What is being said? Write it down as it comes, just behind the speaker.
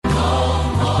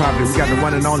property. We got the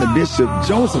one and only Bishop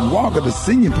Joseph Walker, the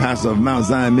senior pastor of Mount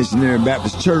Zion Missionary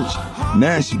Baptist Church,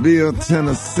 Nashville,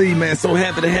 Tennessee. Man, so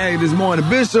happy to have you this morning,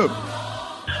 Bishop.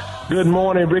 Good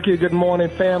morning, Ricky. Good morning,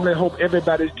 family. Hope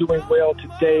everybody's doing well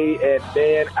today. And,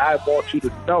 man, I want you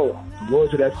to know the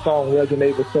words of that song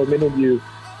resonate with so many of you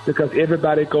because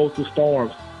everybody goes through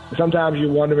storms. Sometimes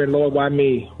you're wondering, Lord, why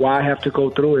me? Why I have to go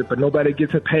through it? But nobody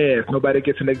gets a pass. Nobody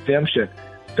gets an exemption.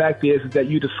 Fact is that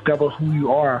you discover who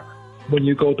you are when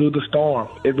you go through the storm.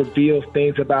 It reveals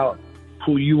things about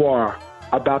who you are,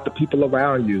 about the people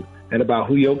around you, and about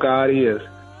who your God is.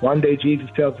 One day Jesus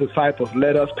tells the disciples,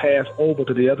 let us pass over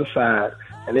to the other side.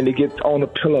 And then he gets on a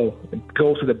pillow and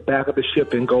goes to the back of the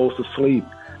ship and goes to sleep.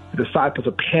 The disciples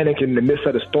are panicking in the midst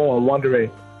of the storm,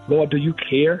 wondering, Lord, do you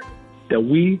care that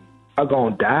we are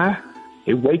going to die?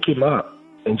 It wake him up.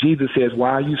 And Jesus says,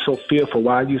 why are you so fearful?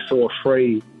 Why are you so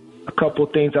afraid? A couple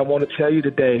of things I want to tell you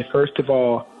today. First of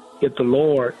all, if the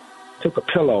Lord took a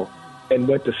pillow and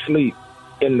went to sleep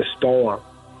in the storm,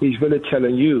 he's really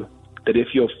telling you that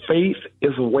if your faith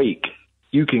is awake,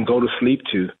 you can go to sleep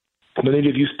too. Many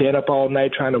of you stand up all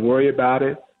night trying to worry about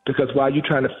it because while you're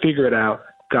trying to figure it out,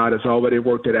 God has already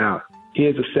worked it out.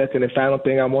 Here's the second and final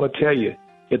thing I want to tell you.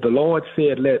 If the Lord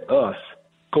said, let us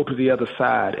go to the other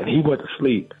side, and he went to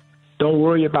sleep, don't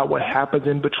worry about what happens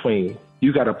in between.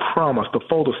 You got a promise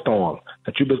before the storm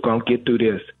that you're just going to get through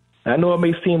this. And I know it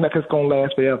may seem like it's going to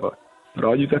last forever, but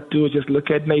all you got to do is just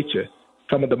look at nature.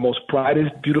 Some of the most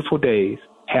brightest, beautiful days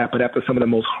happen after some of the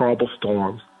most horrible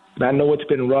storms. And I know it's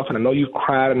been rough, and I know you've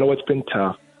cried. I know it's been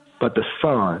tough, but the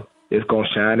sun is going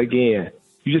to shine again.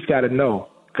 You just got to know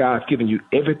God's giving you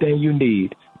everything you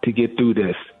need to get through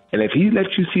this. And if he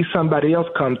lets you see somebody else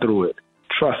come through it,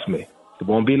 trust me, it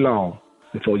won't be long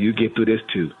before you get through this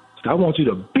too. So I want you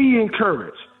to be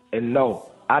encouraged and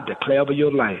know I declare over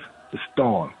your life, the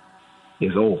storm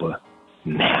is over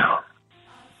now.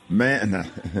 Man,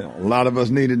 a lot of us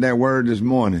needed that word this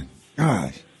morning.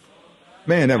 Gosh.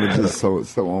 Man, that was just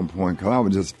so on point. Because I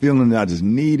was just feeling that I just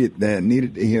needed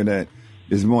to hear that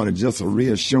this morning. Just a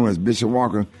reassurance. Bishop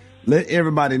Walker, let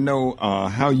everybody know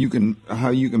how you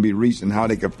can be reached and how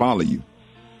they can follow you.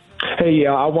 Hey,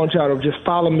 I want y'all to just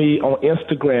follow me on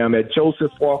Instagram at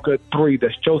Joseph Walker 3.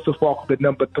 That's Joseph Walker, the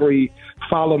number 3.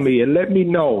 Follow me and let me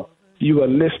know you are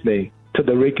listening to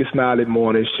the Rickey Smiley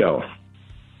Morning Show.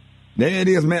 There it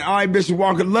is, man. All right, Bishop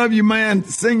Walker, love you, man.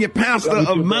 Senior pastor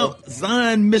of Mount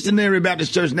Zion Missionary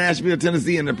Baptist Church, Nashville,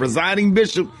 Tennessee, and the presiding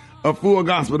bishop of Full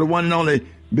Gospel, the one and only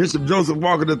Bishop Joseph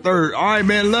Walker III. All right,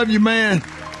 man. Love you, man.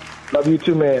 Love you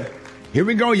too, man. Here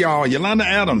we go, y'all. Yolanda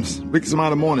Adams, Rickey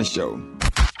Smiley Morning Show.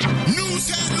 News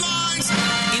headlines,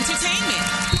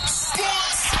 entertainment,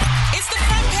 sports. It's the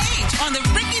front page on the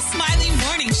Rickey Smiley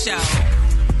Morning Show.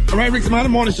 All right, Rickey Smiley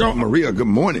Morning Show. Maria, good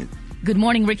morning. Good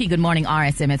morning, Ricky. Good morning,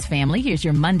 RSMS family. Here's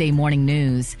your Monday morning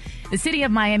news. The city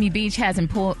of Miami Beach has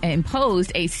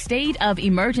imposed a state of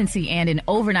emergency and an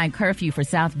overnight curfew for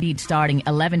South Beach starting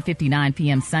 11:59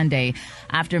 p.m. Sunday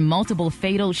after multiple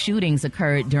fatal shootings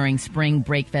occurred during spring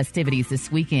break festivities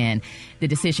this weekend. The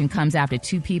decision comes after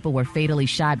 2 people were fatally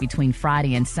shot between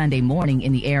Friday and Sunday morning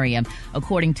in the area,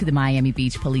 according to the Miami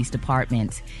Beach Police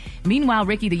Department. Meanwhile,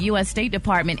 Ricky, the U.S. State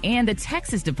Department and the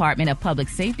Texas Department of Public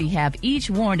Safety have each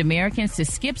warned Americans to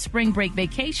skip spring break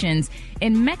vacations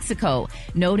in Mexico,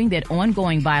 noting that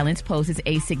ongoing violence poses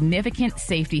a significant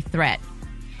safety threat.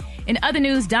 In other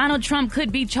news, Donald Trump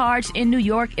could be charged in New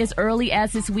York as early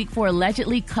as this week for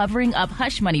allegedly covering up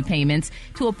hush money payments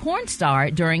to a porn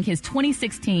star during his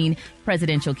 2016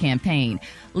 presidential campaign.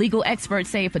 Legal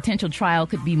experts say a potential trial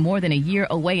could be more than a year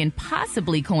away and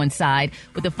possibly coincide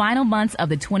with the final months of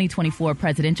the 2024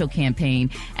 presidential campaign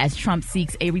as Trump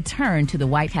seeks a return to the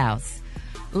White House.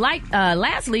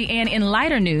 Lastly, and in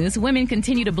lighter news, women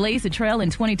continue to blaze the trail in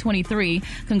 2023.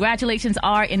 Congratulations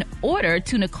are in order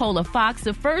to Nicola Fox,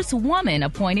 the first woman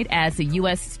appointed as the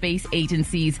U.S. Space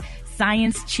Agency's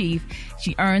science chief.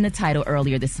 She earned the title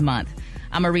earlier this month.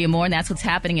 I'm Maria Moore, and that's what's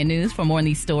happening in news. For more on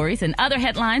these stories and other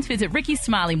headlines, visit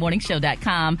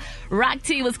RickeySmileyMorningShow.com. Rock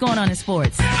T, what's going on in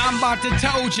sports? I'm about to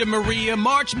told you, Maria,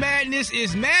 March Madness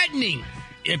is maddening,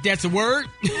 if that's a word.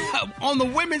 On the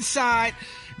women's side,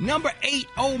 number 8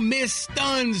 Ole Miss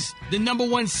stuns the number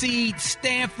 1 seed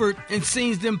Stanford and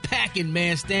sends them packing,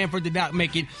 man. Stanford did not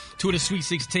make it to the Sweet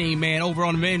 16, man. Over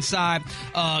on the men's side,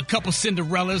 a couple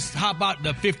Cinderellas. How about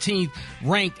the 15th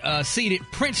ranked seeded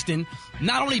Princeton?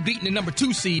 Not only beating the number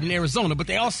 2 seed in Arizona, but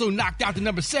they also knocked out the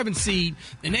number 7 seed,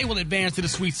 and they will advance to the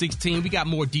Sweet 16. We got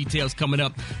more details coming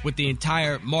up with the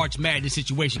entire March Madness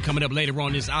situation coming up later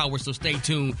on this hour, so stay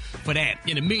tuned for that.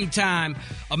 In the meantime,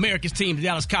 America's team, the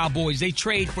Dallas Cowboys, they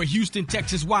trade for Houston,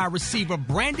 Texas wide receiver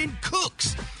Brandon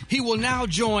Cooks. He will now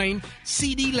join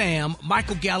C.D. Lamb,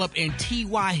 Michael Gallup, and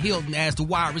T.Y. Hilton as the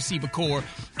wide receiver core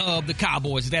of the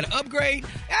Cowboys. Is that an upgrade?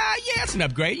 Yeah, it's an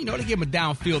upgrade. You know, they give him a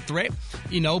downfield threat,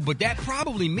 you know, but that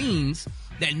probably means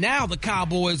that now the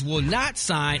Cowboys will not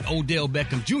sign Odell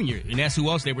Beckham Jr., and that's who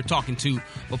else they were talking to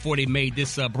before they made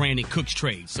this Brandon Cooks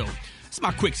trade. So it's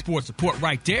my quick sports report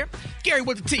right there. Gary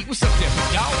with the T. What's up there,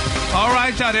 y'all? All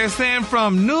right, y'all. They're saying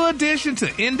from New Edition to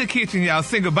In the Kitchen, y'all.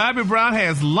 Singer Bobby Brown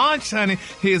has launched, honey,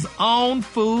 his own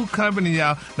food company,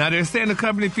 y'all. Now, they're saying the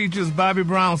company features Bobby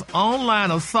Brown's own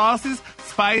line of sauces,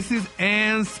 spices,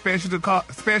 and specialty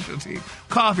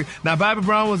coffee. Now, Bobby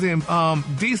Brown was in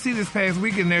D.C. this past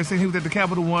weekend. They're saying he was at the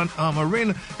Capital One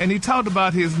Arena, and he talked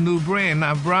about his new brand.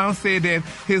 Now, Brown said that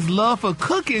his love for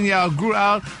cooking, y'all, grew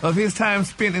out of his time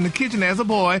spent in the kitchen as a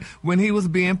boy when he was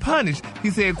being punished. He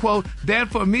said, quote, that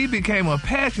for me became a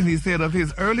passion, he said, of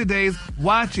his early days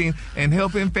watching and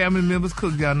helping family members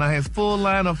cook, y'all. Now, his full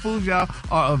line of foods, y'all,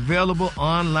 are available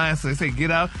online. So they say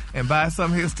get out and buy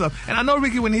some of his stuff. And I know,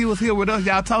 Ricky, when he was here with us,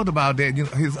 y'all talked about that, you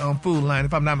know, his food line,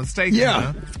 if I'm not mistaken. Yeah.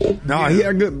 No, he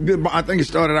had good. I think he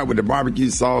started out with the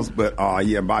barbecue sauce, but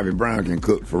yeah, Bobby Brown can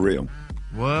cook for real.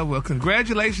 Well,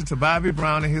 congratulations to Bobby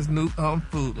Brown and his new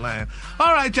food line.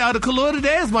 All right, y'all, the color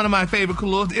today is one of my favorite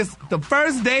colors. It's the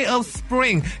first day of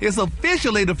spring. It's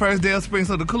officially the first day of spring.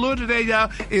 So the color today, y'all,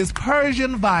 is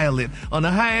Persian violet. On the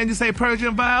high end, you say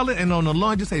Persian violet, and on the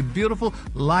low end, you say beautiful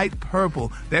light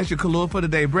purple. That's your color for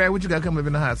today. Brad, what you got coming up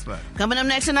in the hot spot? Coming up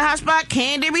next in the hot spot,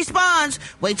 Candy responds.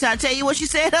 Wait till I tell you what she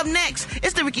said up next.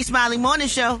 It's the Rickey Smiley Morning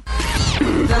Show.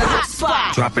 The hot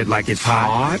spot. Drop it like it's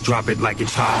hot. Drop it like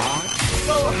it's hot.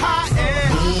 So hot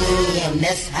and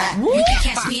that's hot. You can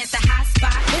catch me at the hot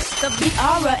spot. It's the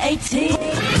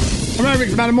BR18. All right,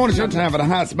 Rickey Smiley Morning Show time for the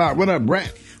hot spot. What up,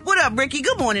 Brett? What up, Ricky?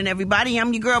 Good morning, everybody.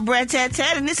 I'm your girl, Brad Tat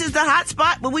Tat, and this is the hot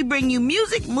spot where we bring you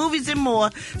music, movies, and more.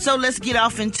 So let's get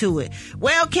off into it.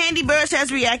 Well, Candy Burst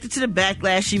has reacted to the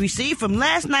backlash she received from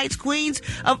last night's Queens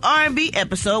of R&B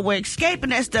episode where Xscape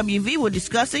and SWV were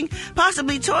discussing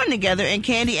possibly touring together, and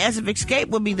Candy asked if Xscape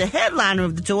would be the headliner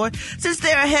of the tour since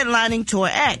they're a headlining tour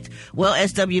act. Well,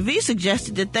 SWV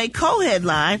suggested that they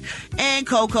co-headline, and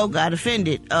Coco got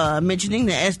offended, mentioning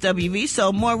that SWV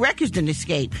sold more records than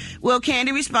Xscape. Well,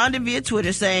 Candy responded via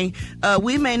Twitter saying,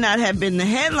 we may not have been the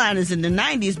headliners in the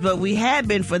 90s, but we have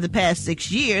been for the past 6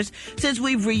 years since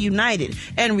we've reunited.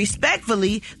 And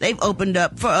respectfully, they've opened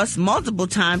up for us multiple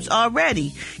times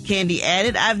already. Candy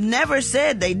added, I've never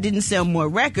said they didn't sell more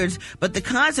records, but the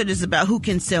concert is about who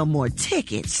can sell more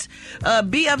tickets.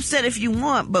 Be upset if you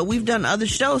want, but we've done other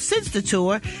shows since the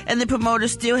tour, and the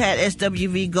promoters still had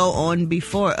SWV go on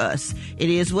before us. It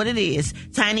is what it is.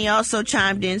 Tiny also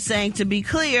chimed in saying, to be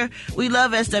clear, we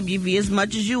love SWV as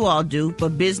much as you all do,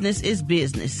 but business is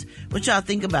business. What y'all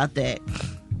think about that?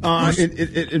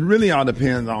 It really all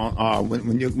depends on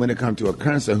when it comes to a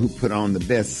concert, who put on the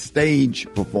best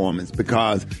stage performance,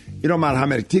 because it don't matter how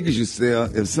many tickets you sell.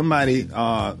 If somebody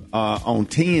on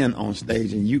 10 on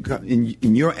stage and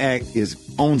and your act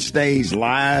is on stage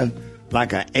live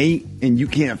like an 8 and you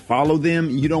can't follow them,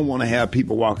 you don't want to have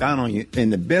people walk out on you.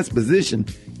 And the best position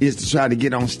is to try to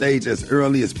get on stage as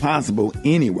early as possible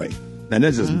anyway. Now,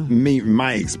 that's just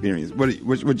my experience.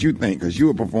 What you think? Because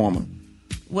you're a performer.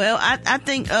 Well, I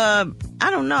think, I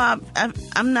don't know.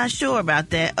 I'm not sure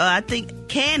about that. I think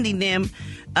Candy them,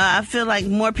 I feel like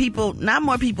not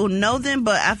more people know them,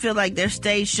 but I feel like their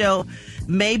stage show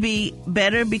may be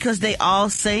better because they all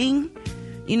sing.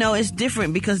 You know, it's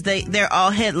different because they're all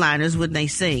headliners when they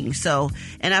sing. So,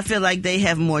 and I feel like they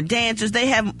have more dancers. They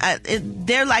have,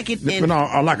 they're like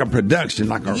like a production,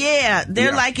 like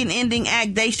like an ending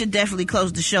act. They should definitely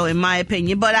close the show, in my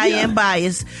opinion. But I am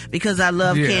biased because I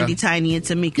love Candy, Tiny, and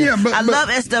Tamika. Yeah, I love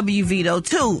SWV though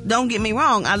too. Don't get me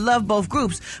wrong. I love both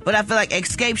groups, but I feel like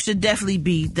Xscape should definitely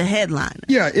be the headliner.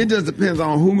 Yeah, it just depends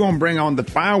on who's gonna bring on the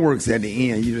fireworks at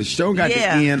the end. The show got to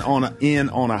end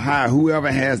on a high.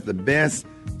 Whoever has the best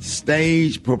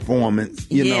stage performance,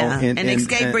 you know. And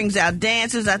Xscape brings out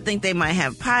dancers. I think they might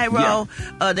have pyro.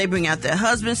 Yeah. They bring out their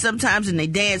husbands sometimes and they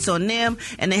dance on them,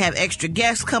 and they have extra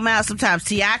guests come out. Sometimes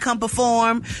T.I. come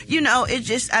perform. You know,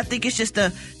 I think it's just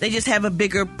they just have a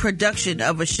bigger production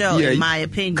of a show, in my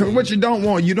opinion. Because what you don't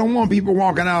want people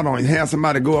walking out on you. Have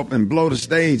somebody go up and blow the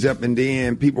stage up and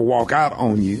then people walk out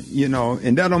on you, you know.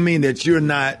 And that don't mean that you're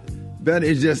not But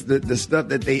it's just the stuff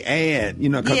that they add, you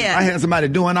know, because Yeah. I had somebody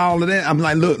doing all of that. I'm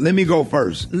like, look, let me go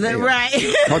first. Right.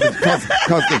 Because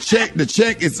the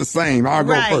check is the same. I'll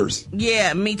go first.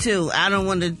 Yeah, me too. I don't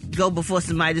want to go before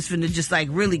somebody that's finna just like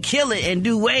really kill it and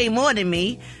do way more than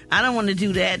me. I don't want to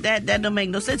do that. That don't make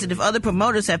no sense. And if other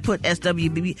promoters have put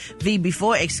SWV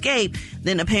before Escape,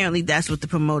 then apparently that's what the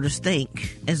promoters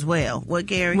think as well. What,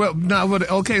 Gary? Well, no,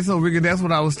 okay, so Ricky, that's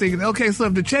what I was thinking. Okay, so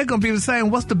if the check gonna be the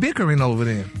same, what's the bickering over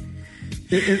there?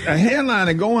 A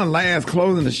headliner going last,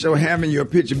 closing the show, having your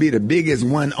picture be the biggest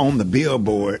one on the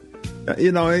billboard.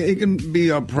 You know, it can be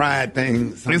a pride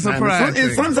thing. Sometimes. It's a pride thing.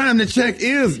 Sometimes the check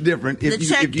is different.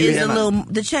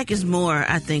 The check is more,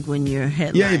 I think, when you're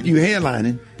headlining. Yeah, if you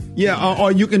headlining. Yeah,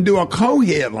 or you can do a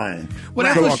co-headline. Well,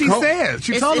 that's what she said.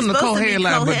 She told them to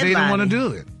co-headline, but they didn't want to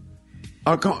do it.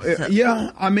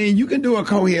 Yeah, I mean, you can do a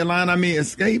co-headline. I mean,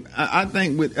 Escape, I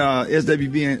think with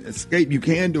SWV and Escape, you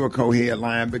can do a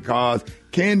co-headline because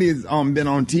Candy's been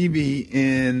on TV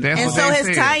and so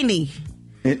has Tiny.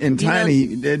 And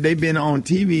Tiny, they've been on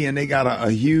TV and they got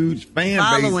a huge fan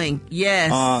following. base.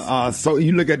 Yes. So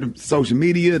you look at the social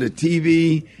media, the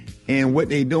TV, and what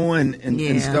they doing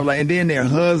and stuff like, and then their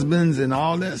husbands and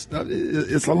all that stuff.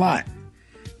 It's a lot.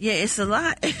 Yeah, it's a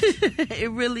lot. It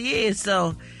really is.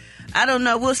 So I don't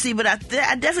know. We'll see. But I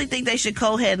definitely think they should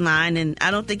co-headline, and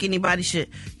I don't think anybody should.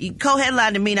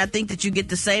 Co-headline to mean I think that you get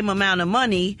the same amount of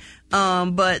money,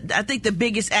 but I think the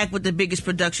biggest act with the biggest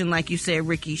production, like you said,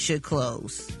 Rickey, should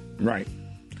close. Right.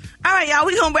 All right, y'all,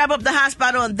 we're going to wrap up the hot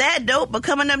spot on that dope. But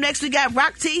coming up next, we got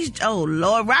Rock T's. Oh,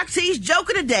 Lord, Rock T's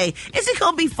joke of the day. Is it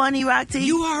going to be funny, Rock T?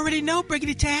 You already know,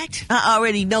 Breaking Tact. I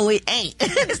already know it ain't.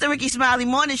 It's the Rickey Smiley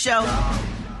Morning Show.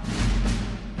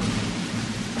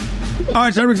 All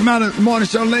right, Rickey Smiley Morning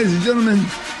Show, ladies and gentlemen.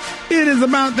 It is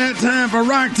about that time for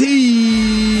Rock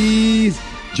T's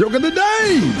Joke of the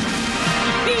Day.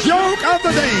 Joke of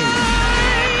the Day.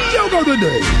 Joke of the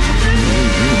Day.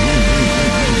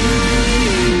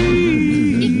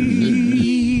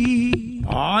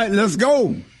 All right, let's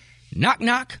go. Knock,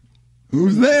 knock.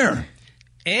 Who's there?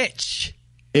 Etch.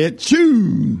 It's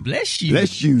you. Bless you.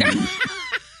 Bless you.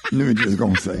 Let me just go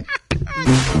and say.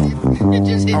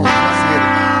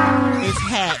 It's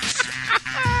Hatch.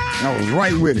 I was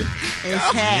right with it. It's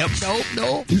Hatch.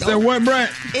 Nope. You said what, Brad?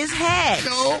 It's Hatch.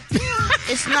 Nope.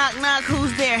 It's knock, knock.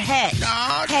 Who's there? Hatch.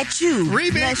 Hatch you.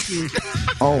 Remix. Bless you.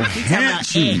 Oh, He talking about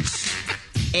Hatch you.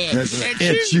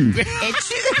 It's you. I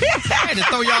had to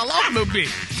throw y'all off a little bit.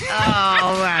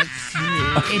 Oh, right.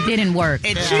 It didn't work.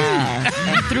 It's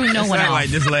You threw no one Sound off. like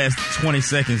this last 20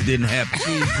 seconds didn't happen.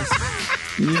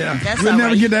 Yeah, That's we'll all never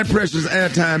right. get that precious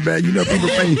airtime back. You know, people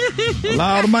pay a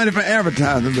lot of money for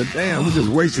advertising, but damn, we just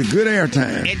wasted good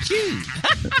airtime. It's you.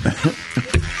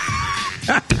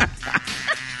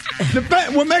 The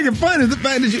fact, what make it funny is the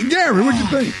fact that Gary, what you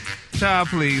think? Child,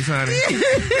 please, honey.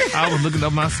 I was looking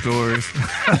up my stories.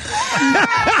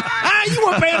 You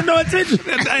weren't paying no attention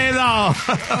at all.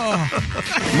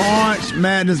 March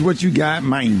Madness, what you got,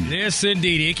 man? Yes,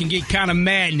 indeed. It can get kind of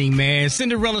maddening, man.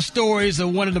 Cinderella stories are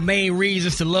one of the main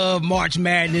reasons to love March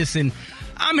Madness, and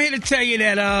I'm here to tell you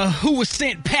that who was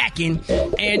sent packing,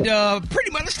 and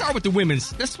pretty much let's start with the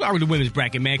women's. Let's start with the women's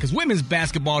bracket, man, because women's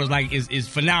basketball is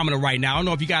phenomenal right now. I don't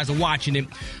know if you guys are watching it,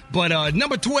 but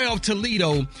number 12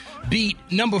 Toledo beat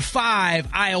number 5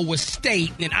 Iowa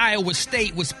State, and Iowa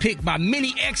State was picked by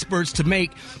many experts to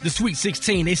make the Sweet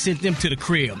 16. They sent them to the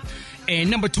crib. And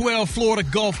number 12, Florida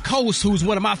Gulf Coast, who's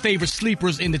one of my favorite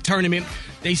sleepers in the tournament,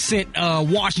 they sent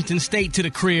Washington State to the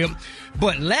crib.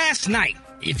 But last night,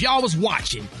 if y'all was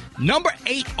watching, number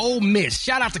 8 Ole Miss,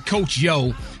 shout out to Coach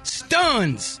Yo,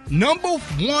 stuns number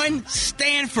 1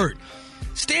 Stanford.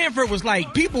 Stanford was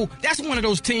like, people, that's one of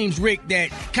those teams, Rick, that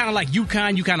kind of like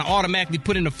UConn, you kind of automatically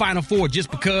put in the Final Four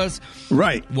just because.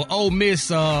 Right. Well, Ole Miss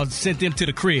sent them to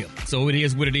the crib. So it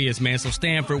is what it is, man. So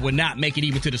Stanford would not make it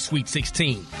even to the Sweet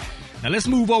 16. Now let's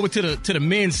move over to the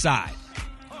men's side.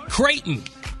 Creighton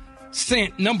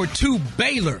sent number 2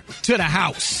 Baylor to the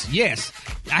house. Yes,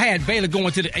 I had Baylor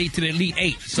going to the Elite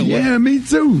Eight. So yeah, me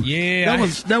too. Yeah,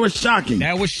 that was shocking.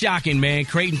 That was shocking, man.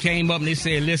 Creighton came up and they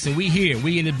said, "Listen, we here,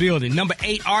 we in the building." Number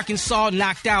 8 Arkansas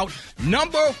knocked out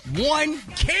number 1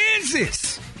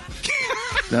 Kansas.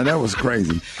 Now that was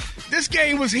crazy. This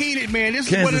game was heated, man. This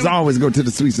Kansas always go to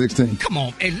the Sweet 16. Come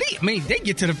on, they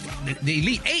get to the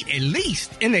Elite Eight at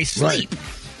least, and they sleep. Right.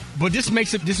 But this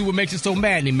is what makes it so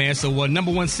maddening, man. So number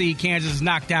 1 seed Kansas is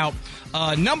knocked out.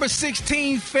 Number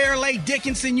 16 Fairleigh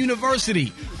Dickinson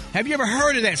University. Have you ever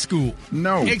heard of that school?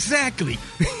 No. Exactly.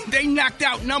 They knocked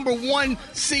out number 1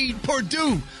 seed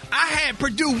Purdue. I had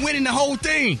Purdue winning the whole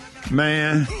thing.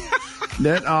 Man,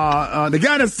 That the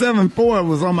guy that's 7'4"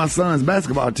 was on my son's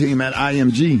basketball team at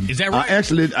IMG. Is that right?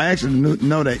 I actually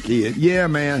know that kid. Yeah,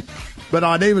 man.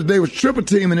 But they was triple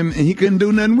teaming him, and he couldn't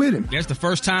do nothing with him. That's the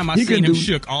first time I seen him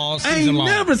shook all season long.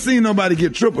 I ain't never seen nobody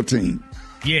get triple teamed.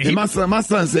 Yeah, and my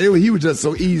son said he was just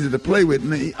so easy to play with.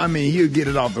 I mean, he would get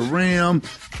it off the rim,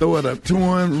 throw it up to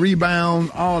him, rebound,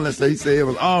 all that stuff. He said it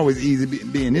was always easy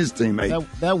being his teammate.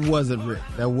 That wasn't Rick.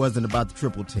 That wasn't about the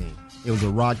triple team. It was a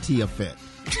Rod T effect.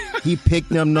 He picked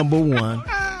them number one.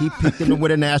 He picked them to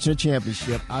win a national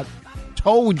championship. I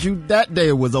told you that day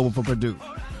it was over for Purdue.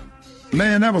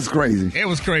 Man, that was crazy. It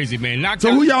was crazy, man.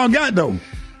 So who y'all got, though?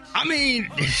 I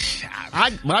mean,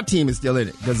 my team is still in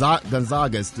it.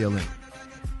 Gonzaga is still in it.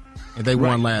 And they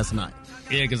won last night.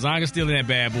 Yeah, Gonzaga's still in that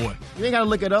bad boy. You ain't got to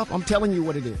look it up. I'm telling you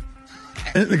what it is.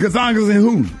 And Gonzaga's in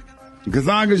who?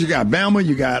 Gonzaga's, you got Bama,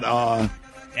 you got...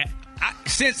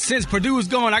 Since Purdue is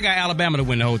gone, I got Alabama to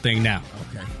win the whole thing now.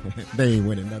 Okay. They ain't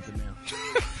winning nothing now.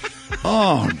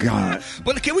 Oh, God.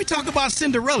 But can we talk about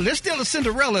Cinderella? There's still a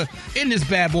Cinderella in this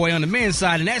bad boy on the men's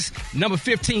side, and that's number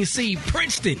 15 seed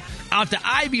Princeton out the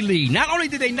Ivy League. Not only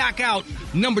did they knock out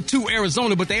number 2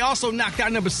 Arizona, but they also knocked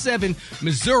out number 7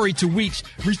 Missouri to reach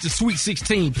the Sweet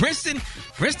 16. Princeton,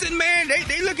 man,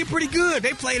 they looking pretty good.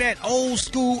 They play that old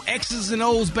school X's and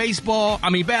O's basketball,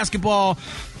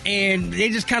 and they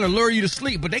just kind of lure you to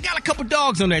sleep. But they got a couple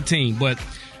dogs on that team, but...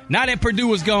 Now that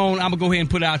Purdue is gone, I'm going to go ahead and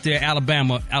put out there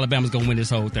Alabama. Alabama's going to win this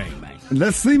whole thing, man.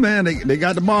 Let's see, man. They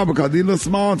got the ball because these little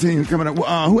small teams coming up.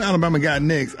 Who Alabama got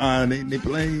next? They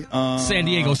play... San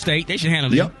Diego State. They should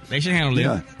handle it. They should handle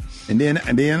it. And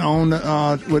then on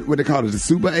the, what they call it, the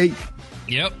Super 8?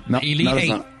 Yep, no, Elite 8.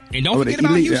 Not. And don't forget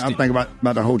about Houston. I'm thinking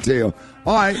about the hotel.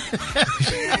 All right.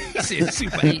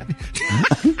 Super 8.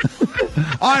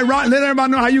 All right, Rock, let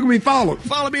everybody know how you can be followed.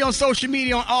 Follow me on social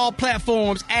media on all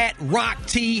platforms at Rock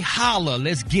T Holla.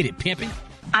 Let's get it, pimpin'.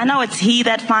 I know it's he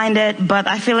that find it, but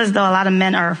I feel as though a lot of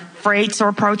men are afraid to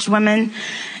approach women.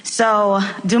 So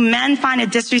do men find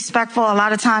it disrespectful a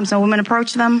lot of times when women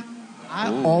approach them?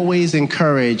 I always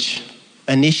encourage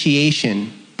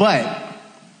initiation, but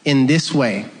in this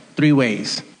way, 3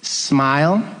 ways.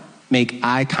 Smile, make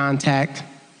eye contact,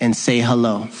 and say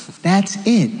hello. That's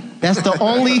it. That's the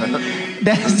only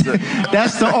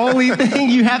thing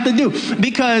you have to do.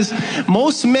 Because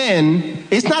most men,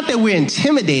 it's not that we're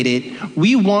intimidated,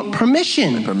 we want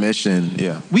permission. Permission,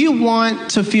 yeah. We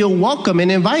want to feel welcome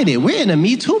and invited. We're in a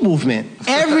Me Too movement.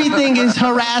 Everything is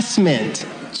harassment.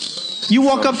 You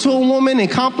walk up to a woman and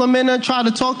compliment her, try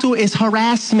to talk to her, it's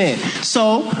harassment.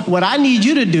 So what I need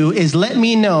you to do is let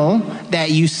me know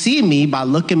that you see me by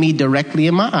looking me directly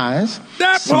in my eyes.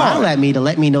 Smile at me to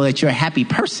let me know that you're a happy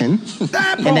person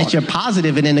and that you're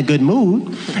positive and in a good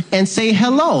mood, and say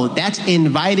hello. That's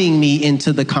inviting me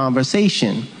into the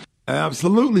conversation.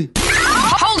 Absolutely.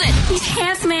 Hold it. He's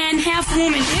half man, half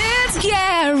woman. It's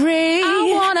Gary.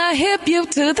 I want to hip you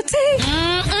to the T.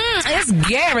 It's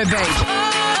Gary, baby.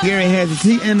 Gary has a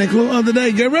tea and the clue of the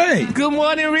day. Gary. Good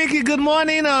morning, Ricky. Good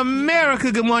morning,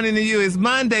 America. Good morning to you. It's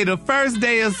Monday, the first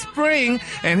day of spring,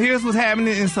 and here's what's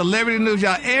happening in celebrity news,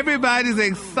 y'all. Everybody's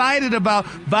excited about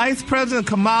Vice President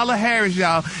Kamala Harris,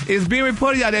 y'all. It's being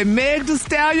reported, y'all, that Meg Thee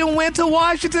Stallion went to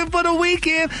Washington for the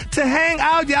weekend to hang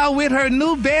out, y'all, with her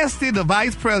new bestie, the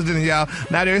Vice President, y'all.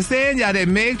 Now, they're saying, y'all, that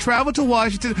Meg traveled to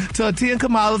Washington to attend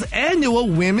Kamala's annual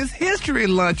Women's History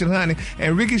Luncheon, honey.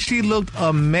 And Ricky, she looked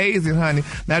amazing, honey.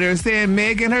 Now, they're saying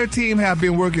Meg and her team have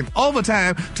been working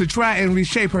overtime to try and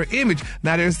reshape her image.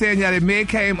 Now, they're saying that Meg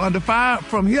came under fire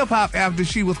from hip-hop after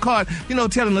she was caught,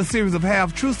 telling a series of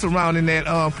half-truths surrounding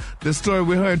that, the story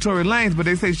with her and Tory Lanez. But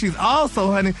they say she's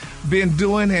also, honey, been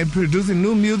doing and producing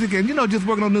new music and, just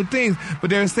working on new things. But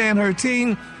they're saying her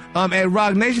team at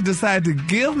Rock Nation decided to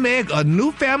give Meg a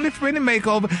new family-friendly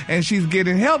makeover, and she's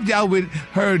getting help, y'all, with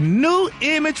her new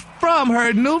image from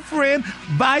her new friend,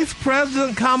 Vice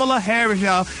President Kamala Harris,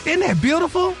 y'all. Isn't that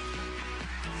beautiful?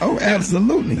 Oh,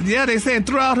 absolutely. Yeah, they're saying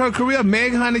throughout her career,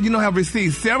 Meg, honey, have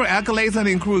received several accolades,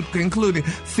 honey, including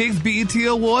 6 BET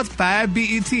Awards, 5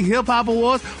 BET Hip Hop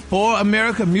Awards, 4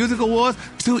 American Music Awards,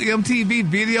 2 MTV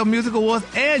Video Music Awards,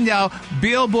 and, y'all,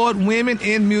 Billboard Women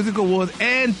in Music Awards,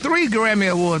 and 3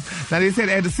 Grammy Awards. Now, they said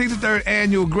at the 63rd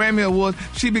Annual Grammy Awards,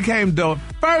 she became the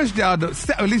first, y'all,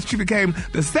 at least she became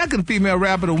the second female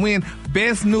rapper to win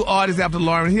Best New Artist after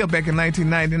Lauryn Hill back in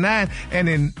 1999. And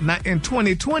in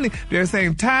 2020, they're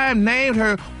saying Time named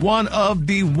her one of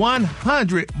the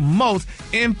 100 most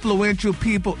influential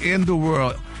people in the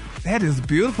world. That is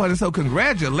beautiful. And so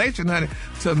congratulations, honey,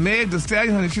 to Meg Thee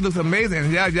Stallion, honey. She looks amazing.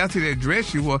 And y'all see that dress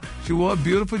she wore. She wore a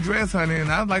beautiful dress, honey.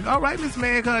 And I was like, all right, Miss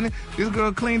Meg, honey. This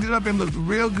girl cleaned it up and looked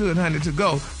real good, honey, to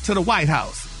go to the White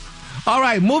House. All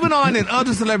right, moving on in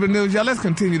other celebrity news, y'all. Let's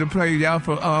continue to pray, y'all,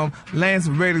 for Lance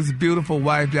Reddick's beautiful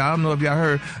wife, y'all. I don't know if y'all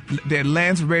heard that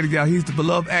Lance Reddick, y'all. He's the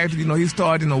beloved actor. You know, he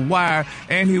starred in The Wire,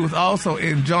 and he was also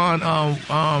in John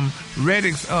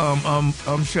Reddick's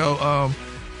show.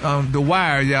 The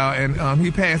Wire, y'all, and he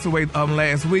passed away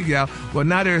last week, y'all. Well,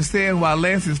 now they're saying while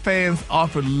Lance's fans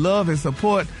offered love and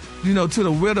support, you know, to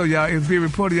the widow, y'all, it's being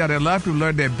reported, y'all, that a lot of people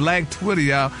learned that Black Twitter,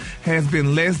 y'all, has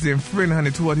been less than friendly,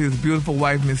 honey, toward his beautiful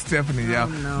wife, Miss Stephanie, y'all.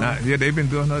 no. Now, yeah, they've been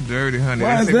doing her dirty, honey.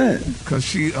 Why is that? Because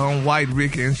she white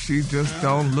Rickey, and she just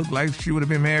don't look like she would have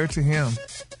been married to him.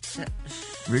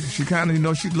 Rickey, she kind of, you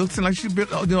know, she looks like she's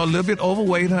a little bit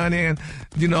overweight, honey, and,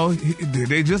 you know,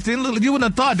 they just didn't look, you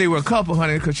wouldn't have thought they were a couple,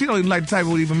 honey, because she don't even like the type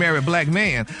who would even marry a black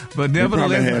man, but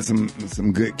nevertheless. They probably had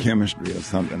some good chemistry or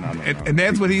something, I don't know. And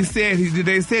that's what he said.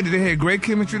 They said that they had great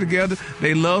chemistry together,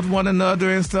 they loved one another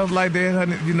and stuff like that,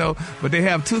 honey, you know, but they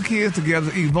have 2 kids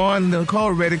together, Yvonne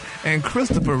Nicole Reddick and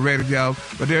Christopher Reddick, y'all,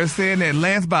 but they're saying that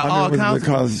Lance, by all accounts.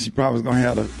 Because she probably was going to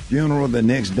have a funeral the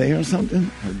next day or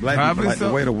something? Black Probably people like so.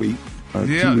 to wait a week.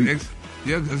 Yeah,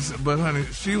 but honey,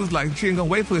 she was like, she ain't gonna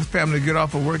wait for his family to get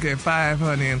off of work at 5,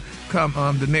 honey, and come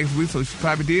the next week. So she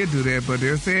probably did do that. But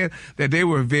they're saying that they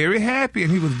were very happy, and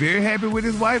he was very happy with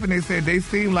his wife. And they said they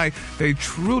seemed like they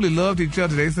truly loved each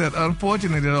other. They said,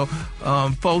 unfortunately, though,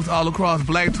 folks all across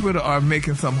Black Twitter are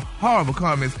making some horrible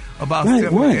comments about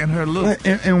Stephanie and her look.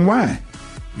 And why?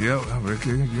 Yeah, Ricky,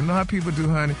 you know how people do,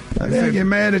 honey. They get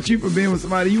mad at you for being with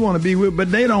somebody you want to be with,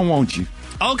 but they don't want you.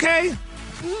 Okay.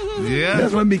 Yeah,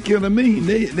 that's what be killing me.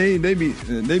 They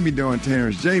be doing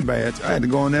Terrence J bad. I had to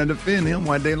go in there and defend him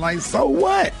one day. Like, so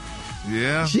what?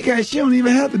 Yeah, she don't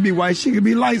even have to be white. She could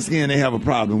be light skinned. They have a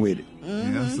problem with it.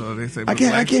 Yeah, so they say. I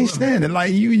can't stand it.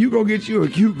 Like you go get you a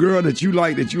cute girl that you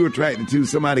like, that you attracted to.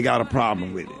 Somebody got a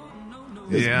problem with it.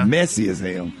 It's messy as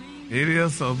hell. It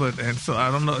is so, so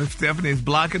I don't know if Stephanie is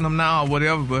blocking them now or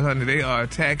whatever, but honey, they are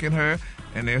attacking her.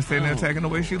 And they're saying they're attacking the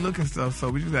way she look and stuff. So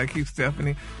we just got to keep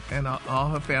Stephanie and all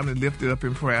her family lifted up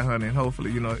in prayer, honey. And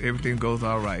hopefully, you know, everything goes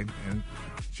all right. And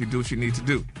she do what she needs to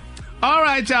do. All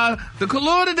right, y'all. The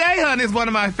color today, honey, is one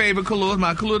of my favorite colors.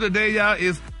 My color today, y'all,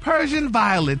 is Persian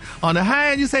violet. On the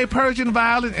high end, you say Persian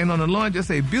violet. And on the low end, just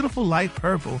say beautiful light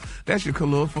purple. That's your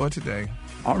color for today.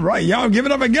 All right, y'all. Give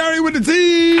it up for Gary with the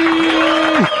T.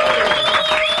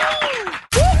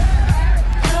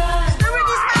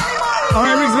 All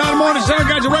right, Rick's Smiley Morning Show.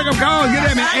 Got your wake-up call.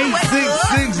 Get at me,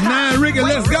 8669 Ricky.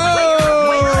 Let's go.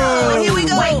 Here we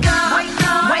go. Wake up, wake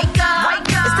up, wake up.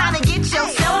 It's time to get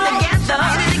yourself together.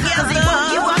 Cause it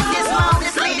woke you up this morning.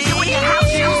 So you in your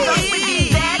house shoes. So we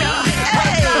get better.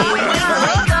 Wake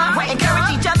up, wake up.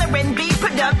 Encourage each other and be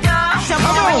productive. Show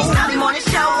me the Ricky Smiley Morning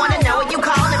Show. Wanna know where you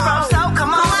calling from. So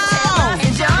come on, tell us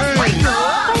and just wake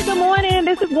up. Hey, good morning.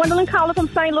 This is Gwendolyn calling from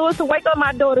St. Louis to wake up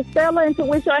my daughter Stella and to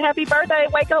wish her a happy birthday.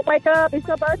 Wake up, wake up. It's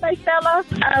your birthday, Stella.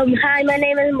 Hi, my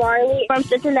name is Marley from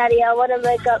Cincinnati. I want to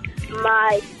wake up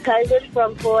my cousins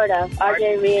from Florida,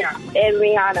 RJ and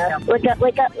Rihanna. Wake up,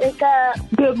 wake up, wake up.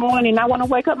 Good morning. I want to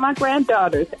wake up my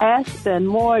granddaughters, Ashton,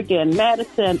 Morgan,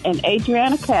 Madison, and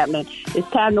Adriana Catlin. It's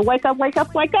time to wake up, wake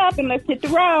up, wake up, and let's hit the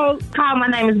road. Hi, my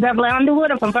name is Beverly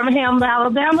Underwood. I'm from Birmingham,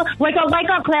 Alabama. Wake up,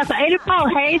 class of 84,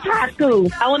 Hayes High School.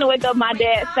 I want to wake up my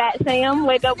dad, Fat Sam.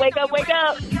 Wake up, wake up, wake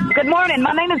up. Good morning.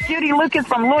 My name is Judy Lucas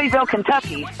from Louisville,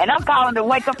 Kentucky, and I'm calling to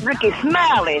wake up Ricky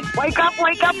Smiley. Wake up,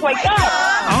 wake up, wake up.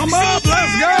 I'm up.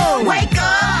 Let's go. Wake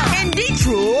up in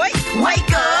Detroit.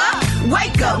 Wake up,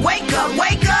 wake up, wake up,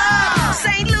 wake up.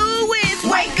 St. Louis,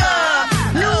 wake up.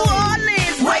 New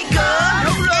Orleans, wake up.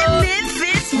 In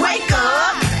Memphis, wake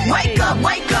up. Wake up,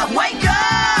 wake up, wake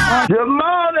up. Good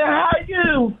morning. How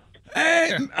you?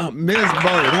 Hey, Miss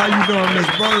Bird. How you doing, Miss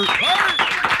Bird?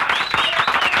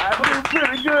 I'm doing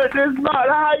pretty good this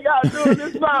morning. How y'all doing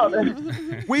this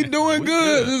morning? We doing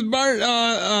good, Miss Bird.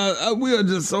 We are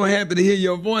just so happy to hear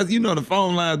your voice. You know the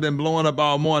phone line's been blowing up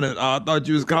all morning. I thought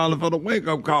you was calling for the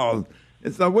wake-up calls.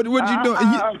 And so what you doing?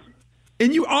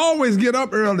 And you always get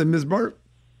up early, Miss Bird.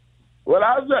 Well,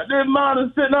 I was up this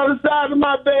morning sitting on the side of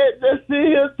my bed, just sitting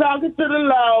here talking to the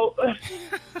Lord.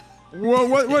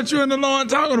 Well, what you and the Lord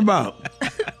talking about?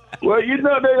 Well, you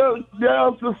know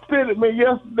they suspended me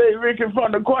yesterday, Ricky,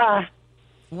 from the choir.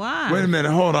 Why? Wait a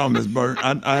minute, hold on, Miss Bird.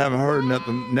 I haven't heard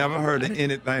nothing, never heard of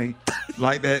anything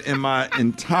like that in my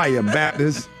entire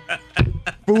Baptist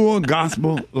full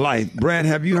gospel life. Brad,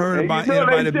 have you heard about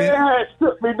anybody they had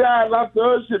took me down off the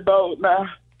ocean boat now.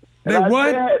 They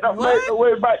what? I had to make my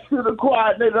way back to the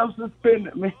choir. They done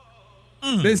suspended me.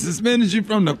 They suspended you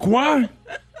from the choir?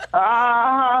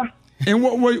 And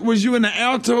what was you in the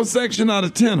alto section or the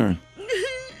tenor?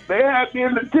 They had me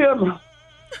in the tenor.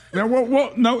 Now,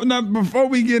 no, before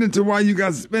we get into why you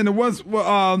got suspended,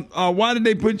 why did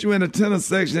they put you in a tenor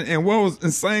section, and what was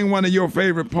and sing one of your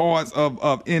favorite parts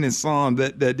of any song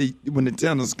when the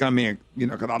tenors come in? You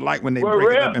know, because I like when they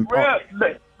break it up in parts.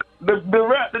 The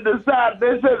director decided,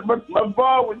 they said my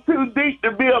bar was too deep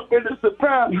to be up in the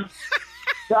soprano.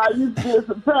 So I used to be a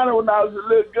soprano when I was a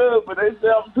little girl, but they said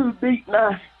I'm too deep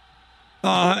now.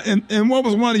 And what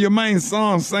was one of your main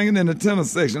songs singing in the tenor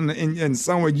section and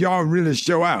song where y'all really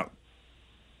show out?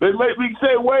 They make me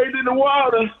say "Wade in the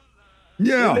Water."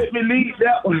 Yeah. They let me lead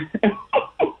that one.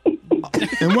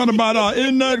 And what about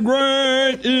 "In That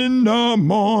Great in the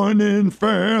Morning,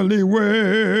 Fairly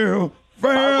Well"? I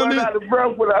run out of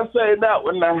breath when I say that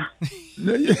one now.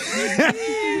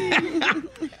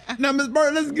 Now, Miss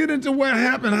Bird, let's get into what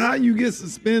happened. How you get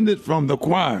suspended from the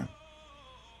choir?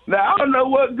 Now, I don't know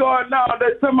what's going on.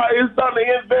 They talking about it's on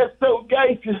the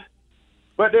investigation.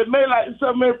 But they made like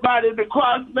somebody in the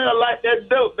choir smell like that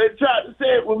dope. They tried to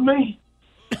say it was me.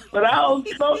 But I don't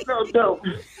smoke no dope.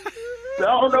 So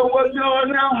I don't know what's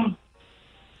going on.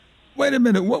 Wait a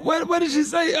minute. What did she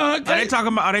say? Are they talking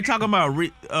about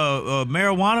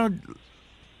marijuana?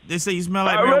 They say you smell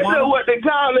like marijuana. I already know what they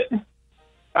call it.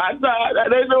 I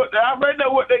already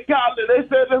know what they call it. They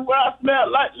said that's what I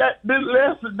smelled like this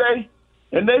yesterday,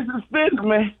 and they suspended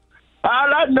me.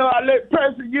 All I know, I let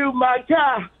Percy use my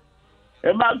car,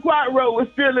 and my choir road was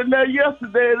still in there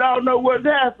yesterday, and I don't know what's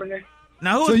happening.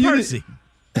 Now who is Percy?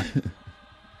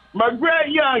 My great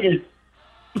youngest.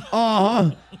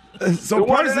 So the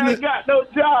one person that ain't got no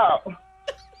job.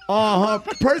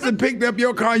 Person picked up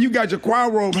your car. You got your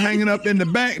choir robe hanging up in the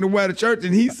back to where the church,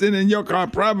 and he's sitting in your car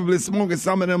probably smoking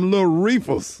some of them little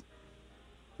reefers.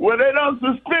 Well, they done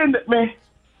suspended me,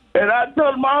 and I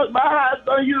told them my house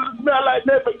don't usually smell like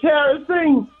that for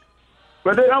kerosene,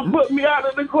 but they done put me out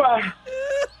of the choir.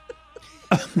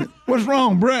 What's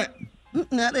wrong, Brett?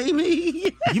 Not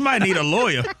me. You might need a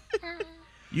lawyer.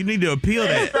 You need to appeal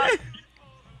that.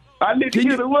 I need to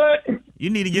get a what? You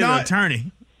need to get an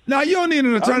attorney. No, you don't need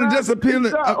an attorney. Just appeal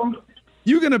it.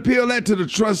 You can appeal that to the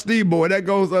trustee board. That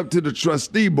goes up to the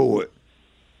trustee board.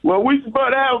 Well, we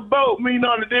supposed to have a vote meeting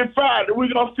on it this Friday.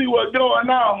 We're going to see what's going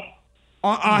on.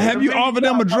 Have you offered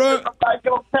them a drug? I'm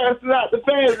going to pass it out to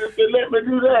fans if they let me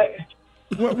do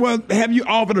that. Well, have you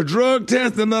offered a drug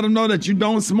test and let them know that you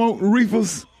don't smoke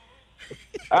reefers?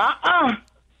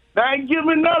 They ain't give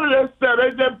me none of that stuff.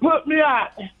 They just put me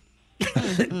out.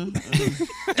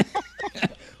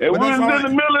 And we was in the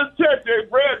middle of the church.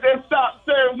 They stopped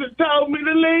service and told me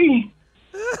to leave.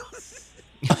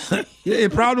 Yeah,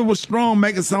 it probably was strong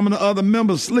making some of the other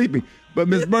members sleepy. But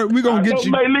Miss Burke, we're going to get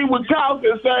you. May leave with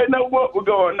talking, so I know what we're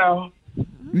going on.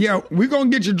 Yeah, we're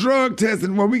going to get you drug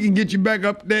tested where we can get you back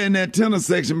up there in that tenor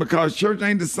section because church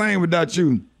ain't the same without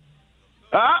you.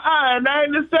 And I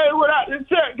ain't the same without the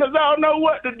church because I don't know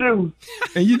what to do.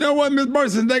 And you know what, Miss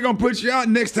Burson, they're going to put you out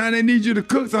next time they need you to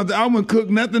cook something. I wouldn't cook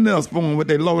nothing else for them with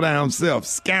their low-down self.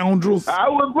 Scoundrels. I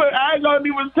ain't going to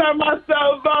even turn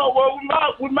myself on. Well,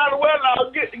 we might as well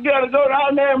all get together, go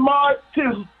down there in March,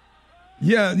 too.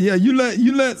 Yeah, you let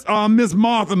Miss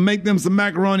Martha make them some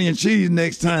macaroni and cheese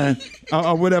next time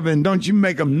or whatever, and don't you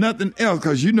make them nothing else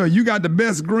because you know you got the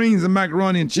best greens and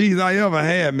macaroni and cheese I ever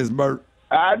had, Miss Burt.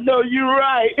 I know you're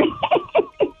right.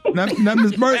 now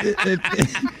Miss Burt,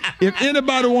 if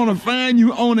anybody want to find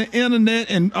you on the internet,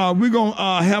 and we're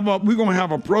gonna have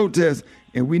a protest,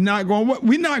 and we're not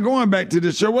going back to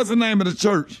the church. What's the name of the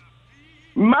church?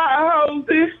 My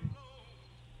Hosey.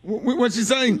 What you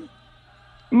saying?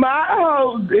 My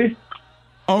Hosey.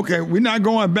 Okay, we're not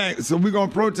going back, so we're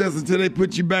gonna protest until they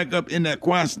put you back up in that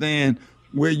choir stand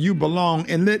where you belong,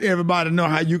 and let everybody know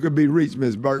how you could be reached,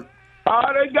 Miss Burt.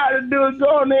 All they got to do is go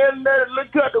on there and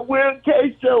look at the Will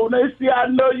K show, and they see I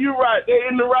know you're right. They're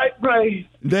in the right place.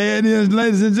 There it is,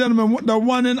 ladies and gentlemen, the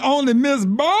one and only Miss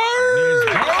Burt.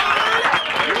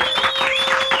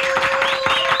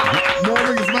 More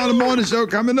Rickey Smiley Morning Show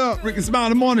coming up. Rickey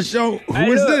Smiley Morning Show.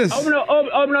 Who is this? Open up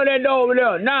that door over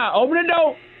there. Now, open the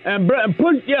door and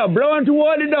blow in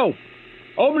toward the door.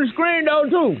 Open the screen door,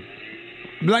 too.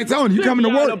 Black Tony, you coming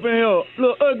to work? Up in here.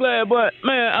 Look ugly, but,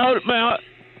 man.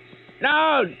 No,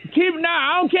 I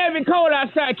don't care if it's cold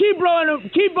outside. Keep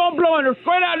on blowing it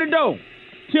straight out the door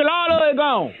till all of it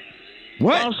gone.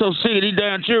 What? I'm so sick of these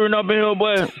damn children up in here,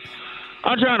 boy.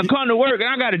 I'm trying to come to work and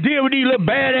I got to deal with these little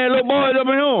badass little boys up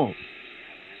in here.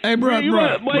 Hey, bro, you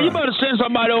better send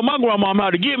somebody over my grandmama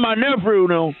to get my nephew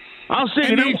now. I'm sick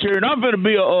of these children. I'm finna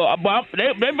be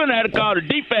they finna have to call the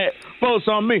DFAT folks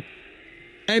on me.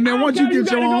 Hey, man, once you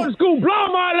get your own... go to school, blow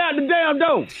them all out the damn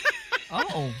door.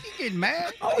 You getting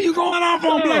mad? Oh, you going off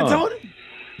on Black Tony?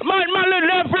 My little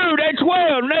nephew, they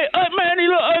 12. Man, these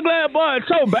little ugly boys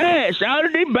so bad,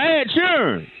 shouted. They bad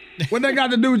children. What they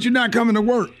got to do with you not coming to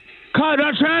work? Cause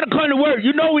I'm trying to come to work.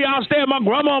 You know we all stay at my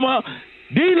grandmama.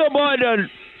 These little boys done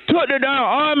took the down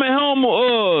Army home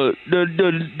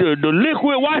the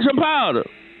liquid washing powder.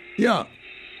 Yeah.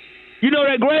 You know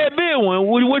that great big one?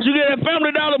 What you get at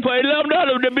Family Dollar for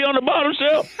 $11 to be on the bottom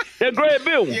shelf? That great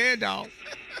big one. Yeah, dog.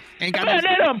 Man,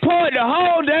 they done poured the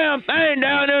whole damn thing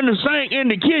down in the sink in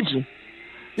the kitchen.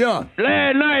 Yeah.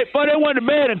 Last night, before they went to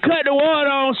bed and cut the water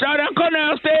on, so I come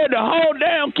downstairs, the whole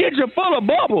damn kitchen full of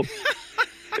bubbles.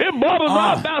 It bubbles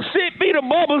about 6 feet of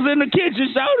bubbles in the kitchen,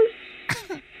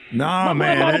 shouted. Nah,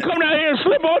 man. My mama come down here and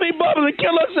slip on these bubbles and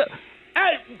kill us.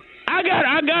 I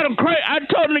got them crazy. I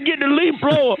told them to get the leaf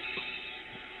blower.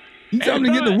 You told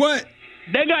them to get the what?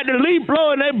 They got the leaf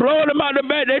blower and they blowing them out the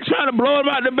back. They trying to blow them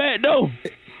out the back door.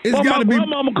 It's got to be. My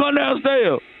mama come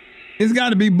downstairs. It's got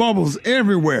to be bubbles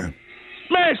everywhere.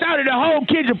 Man, shouted the whole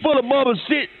kitchen full of bubbles.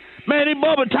 Shit, man, these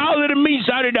bubbles taller than me.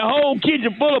 Shouted the whole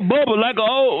kitchen full of bubbles like a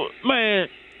old man.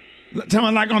 Tell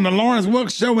me, like on the Lawrence Welk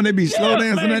show when they be slow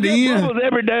dancing at the end. Bubbles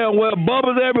every damn well.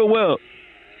 Bubbles everywhere.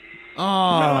 Oh,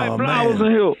 like flowers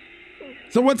man. in here.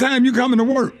 So what time you coming to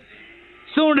work?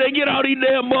 Soon as they get all these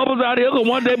damn bubbles out here, because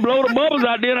once they blow the bubbles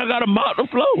out, then I got to mop the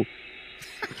floor.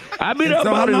 I be there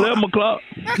about 11 o'clock.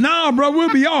 Nah, bro,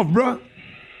 we'll be off, bro.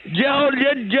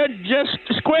 Just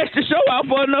scratch the show out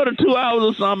for another 2 hours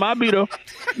or something. I'll be there.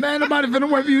 Man, nobody finna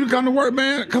wait for you to come to work,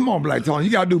 man. Come on, Black Tony.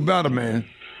 You got to do better, man.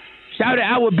 Shout it,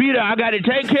 I will be there. I got to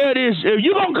take care of this. If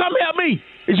you going to come help me,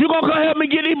 if you going to come help me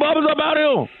get these bubbles up out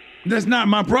here. That's not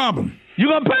my problem. You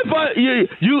gonna pay for it?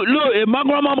 You look, if my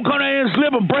grandmama come down here and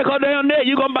slip and break her down neck,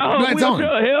 you gonna buy her a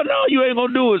wheelchair? Hell no, you ain't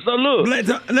gonna do it. So look.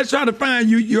 Let's try to find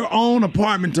you your own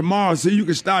apartment tomorrow so you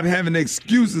can stop having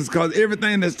excuses, because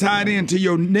everything that's tied into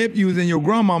your nephews and your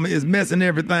grandmama is messing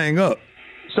everything up.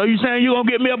 So you saying you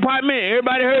gonna get me an apartment?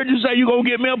 Everybody heard you say you gonna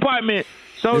get me an apartment.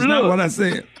 So That's look. not what I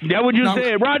said. That's what you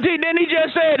said. Ron T, then he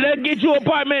just said, let's get you an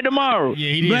apartment tomorrow.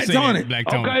 Yeah, he did say that. Black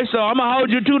Tony. Okay, so I'm going to hold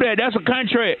you to that. That's a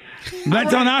contract. Black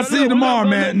Tony, I'll see you tomorrow,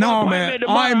 man. No, man.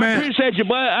 All right, man. I appreciate you,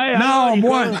 bud. Hey, no,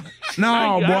 boy.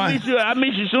 No, boy. I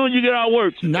meet you soon as you get out of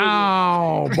work.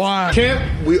 No, boy.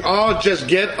 Can't we all just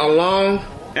get along?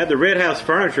 At the Red House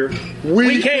Furniture,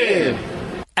 we can.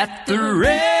 At the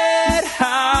Red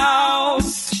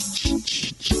House.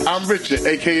 I'm Richard,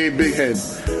 a.k.a. Big Head.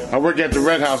 I work at the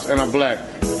Red House, and I'm black.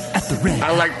 At the Red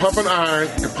I like pumping iron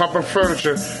and pumping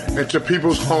furniture into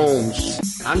people's homes.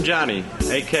 I'm Johnny,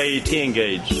 a.k.a.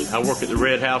 T-Engage. I work at the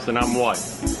Red House, and I'm white.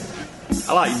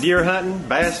 I like deer hunting,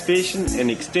 bass fishing, and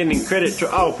extending credit to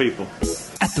all people.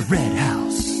 At the Red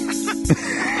House.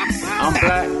 I'm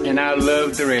black, and I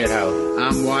love the Red House.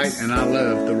 I'm white, and I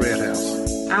love the Red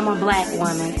House. I'm a black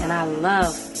woman, and I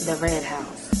love the Red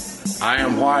House. I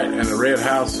am white, and the Red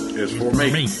House is for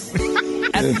me.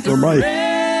 At the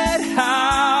Red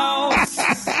House.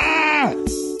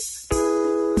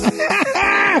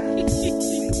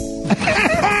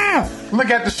 Look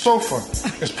at the sofa.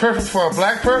 It's perfect for a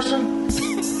black person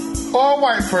or a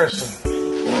white person.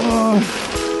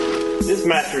 This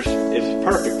mattress is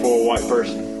perfect for a white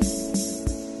person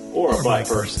or a black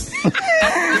person. Red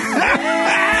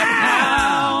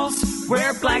House,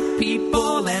 where black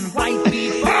people and white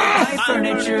people buy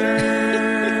furniture.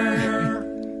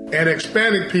 And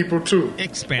expanding people, too.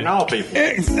 And all people.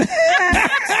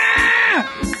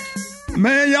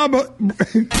 Man, y'all...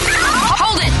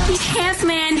 Hold it! He's half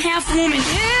man, half woman.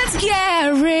 It's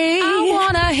Gary. I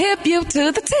wanna hip you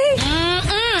to the T.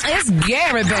 It's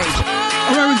Gary, baby.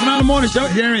 All right, it's the morning show.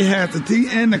 Gary has the tea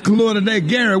and the clue today.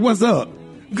 Gary, what's up?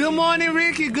 Good morning,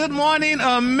 Ricky. Good morning,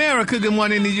 America. Good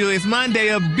morning to you. It's Monday,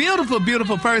 a beautiful,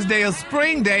 beautiful first day of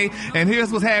spring day. And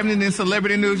here's what's happening in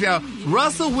celebrity news, y'all.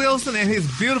 Russell Wilson and his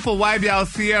beautiful wife, y'all,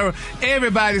 Sierra.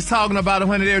 Everybody's talking about them,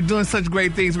 honey. They're doing such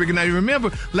great things, Ricky. Now, you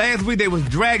remember last week they was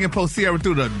dragging poor Sierra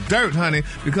through the dirt, honey,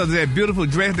 because of that beautiful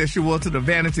dress that she wore to the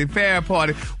Vanity Fair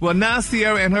party. Well, now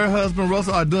Sierra and her husband,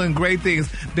 Russell, are doing great things.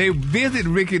 They visit,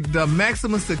 Ricky, the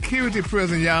maximum security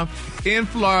prison, y'all, in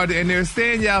Florida. And they're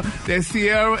saying, y'all, that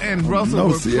Sierra and Russell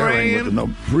were Sierra praying. ain't went to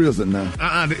no prison now.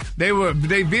 They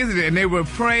visited and they were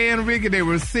praying, Ricky. They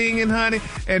were singing, honey,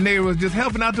 and they were just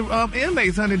helping out the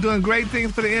inmates, honey, doing great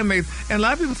things for the inmates. And a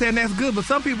lot of people saying that's good, but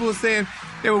some people were saying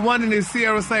they were wondering if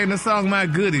Sierra sang the song "My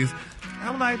Goodies."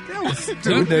 I'm like, that was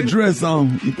stupid. With that dress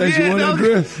on. You think she wore that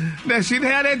dress? Now, she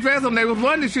didn't have that dress on. They was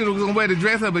wondering if she was going to wear the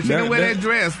dress up, but she didn't wear that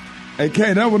dress. Hey,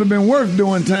 Kay, that would have been worth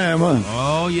doing time, huh?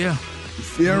 Oh, yeah.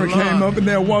 Sierra came up in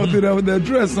there, walked through there with that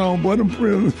dress on, boy, them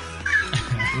prisoners.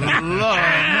 Lord,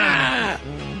 man.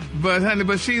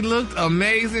 But she looked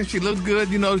amazing. She looked good.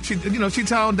 She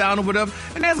toned down or whatever.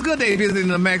 And that's good they visiting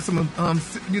the maximum,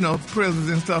 prisons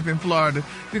and stuff in Florida.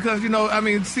 Because,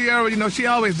 Sierra, she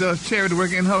always does charity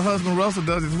work, and her husband Russell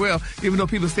does as well, even though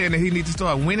people saying that he needs to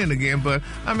start winning again. But,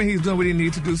 he's doing what he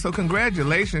needs to do. So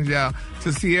congratulations, y'all,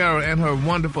 to Sierra and her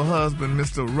wonderful husband,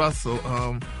 Mr. Russell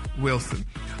Wilson.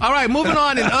 All right, moving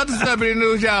on in other celebrity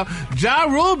news, y'all. Ja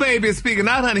Rule baby is speaking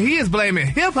out, honey. He is blaming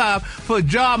hip-hop for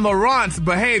Ja Morant's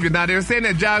behavior. Now, they're saying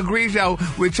that Ja agrees, y'all,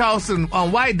 with Charleston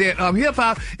White that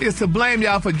hip-hop is to blame,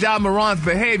 y'all, for Ja Morant's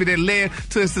behavior that led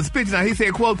to his suspension. Now, he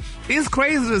said, quote, "It's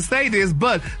crazy to say this,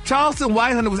 but Charleston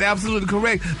White, honey, was absolutely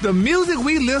correct. The music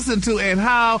we listen to and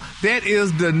how that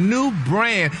is the new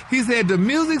brand." He said, the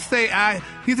music say I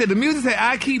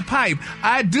keep pipe.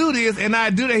 I do this and I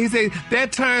do that. He said,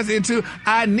 that turns into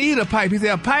I need a pipe. He said,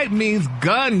 a pipe means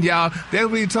gun, y'all. That's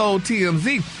what he told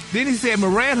TMZ. Then he said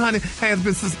Morant, honey, has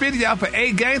been suspended, y'all, for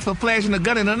 8 games for flashing a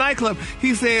gun in a nightclub.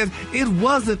 He says it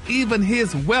wasn't even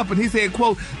his weapon. He said,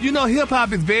 quote,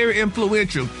 hip-hop is very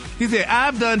influential. He said,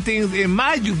 I've done things in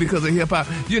my youth because of hip-hop.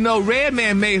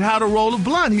 Redman made How to Roll a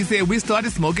Blunt. He said, we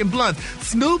started smoking blunts.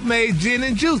 Snoop made gin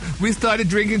and juice. We started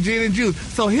drinking gin and juice.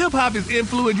 So hip-hop is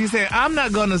influential. He said, I'm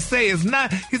not going to say it's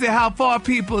not. He said, how far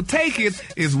people take it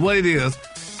is what it is.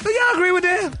 Do y'all agree with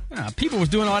that? People was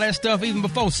doing all that stuff even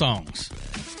before songs.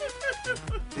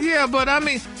 Yeah, but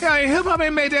hip-hop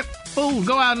ain't made that fool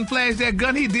go out and flash that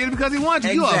gun. He did it because he wanted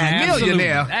to. Exactly. You are a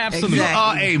millionaire. Absolutely. You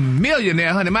are a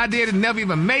millionaire, honey. My daddy never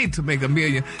even made to make $1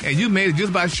 million, and you made it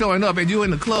just by showing up, and you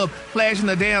in the club flashing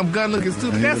a damn gun looking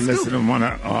stupid. That's listen stupid. to one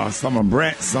of some of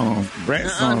Brat's songs.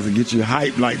 Brat's songs to get you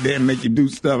hyped like that and make you do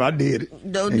stuff. I did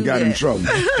it. Don't and do got that. in trouble.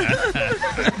 Don't do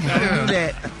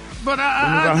that. But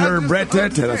I heard Brat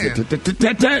tat-tat. I said,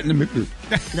 tat-tat-tat.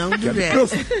 Don't do that.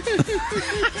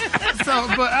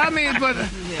 But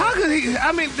how could he?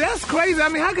 That's crazy.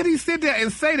 How could he sit there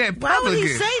and say that publicly? Why would he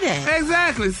say that?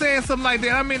 Exactly, saying something like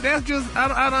that. That's just, I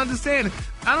don't understand it.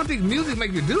 I don't think music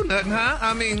make you do nothing,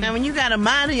 huh? Now, when you got a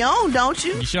mind of your own, don't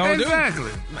you? You sure do. Exactly.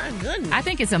 My goodness. I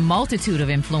think it's a multitude of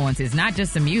influences, not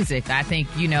just the music. I think,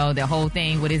 the whole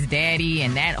thing with his daddy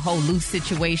and that whole loose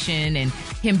situation and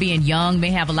him being young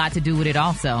may have a lot to do with it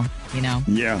also,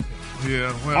 Yeah.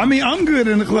 Yeah, well. I'm good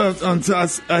in the club until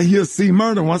I hear C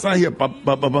Murder. Once I hear bum,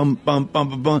 bum, bum, bum, bum,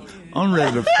 bum, bum, I'm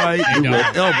ready to fight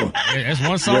whatever. That's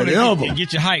one song that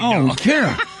get you hyped. I don't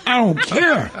care. I don't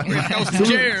care. Those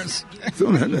chairs.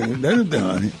 So that's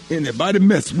done. Anybody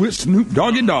mess with Snoop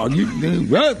Doggy Dogg,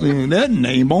 that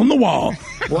name on the wall.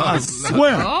 Boy, I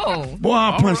swear. Boy,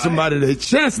 I'll punch somebody in their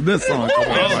chest this song.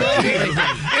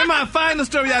 In my final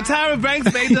story, y'all, Tyra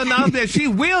Banks made the announcement that she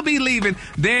will be leaving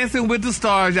Dancing with the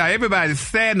Stars, y'all. Everybody's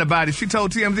saddened about it. She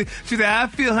told TMZ, she said, I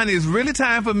feel, honey, it's really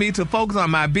time for me to focus on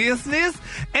my business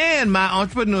and my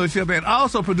entrepreneurship and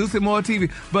also producing more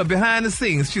TV. But behind the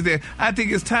scenes, she said, I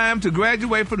think it's time to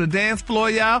graduate from the dance floor,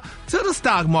 y'all, to the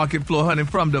stock market floor, honey,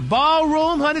 from the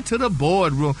ballroom, honey, to the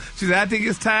boardroom. She said, I think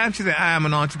it's time. She said, I am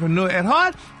an entrepreneur at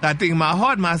heart. I think my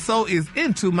heart, my soul is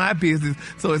into my business.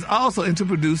 So it's also into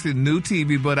producing new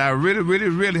TV. But I really, really,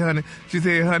 really, honey, she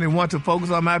said, honey, want to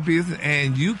focus on my business.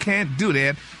 And you can't do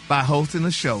that by hosting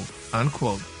a show,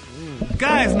 unquote.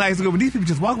 Guys, nice to go, but these people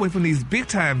just walk away from these big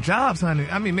time jobs, honey.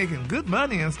 Making good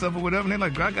money and stuff or whatever. And they're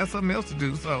like, I got something else to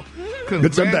do. So,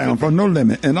 bitch, I'm down for no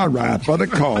limit, and I ride for the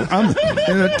call. I'm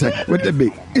in a tech with the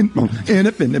big info. And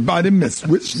if anybody mess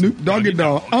with Snoop Doggy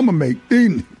Dogg, I'ma make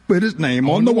him put his name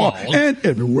on the wall and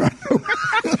everywhere I go.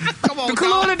 Come on, the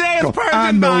Kaluna Day is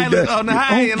perfect violet on the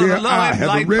high end of the low end,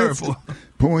 light purple.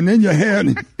 Pouring in your hair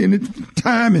any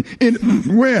time and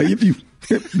anywhere. If you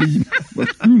with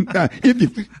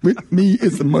me,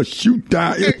 it's a must shoot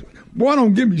die. Boy,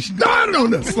 don't get me started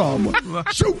on that song.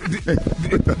 Shoot.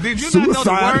 Did you not know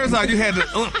the words or you had to...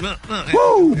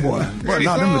 Whoa, boy.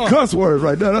 Now, them the cuss words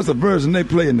right there. That's a version they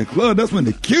play in the club. That's when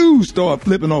the cues start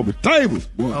flipping over tables.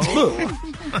 Boy, look.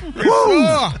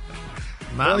 Whoa.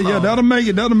 Yeah, that'll make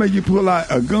you pull out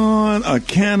a gun, a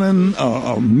cannon,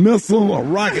 a missile, a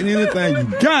rocket, anything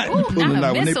you got. You pull it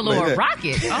out when they play that. A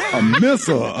rocket. Oh. A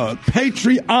missile, a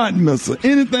Patriot missile,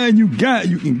 anything you got,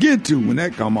 you can get to when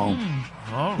that come on.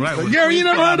 All right. Well, Gary, you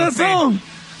never heard that song?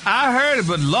 I heard it,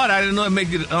 but Lord, I didn't know it make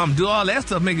you do all that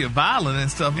stuff, make it violent and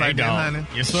stuff like that, honey.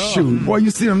 Yes, sir. Shoot, boy, you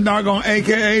see them doggone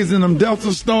AKAs in them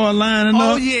Delta store lining up?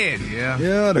 Oh, yeah.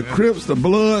 Yeah, the Crips, the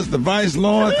Bloods, the Vice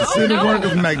Lords, the city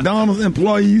workers, McDonald's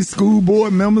employees, school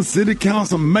board members, city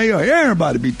council, mayor,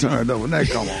 everybody be turned up when that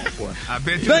come on, boy. I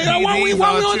bet you. Why we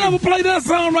don't never play that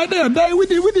song right there, Dave? We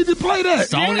need to play that.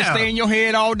 Song that stay in your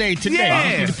head all day today.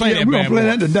 Yeah. We're going to play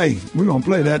that today. We're going to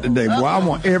play that today, boy. I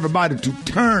want everybody to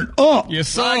turn up. Yes,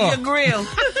 sir. On your grill.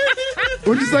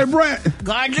 What'd you say, Brett?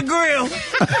 Guard your grill.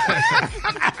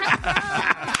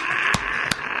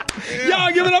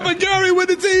 Y'all give it up for Gary with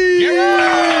the team.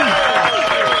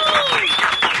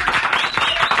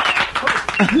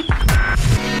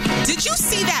 Did you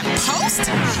see that post?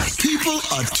 People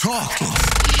are talking.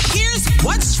 Here's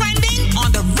what's trending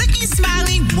on the Rickey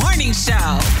Smiley Morning Show.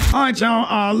 All right,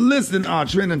 y'all. Listen,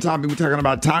 trending topic. We're talking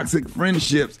about toxic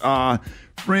friendships.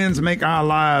 Friends make our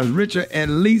lives richer. At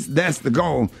least that's the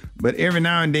goal. But every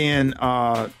now and then,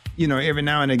 every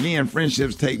now and again,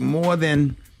 friendships take more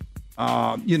than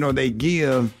they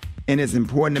give. And it's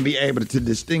important to be able to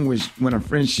distinguish when a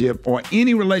friendship or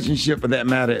any relationship for that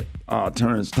matter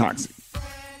turns toxic.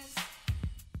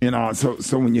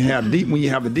 So when you have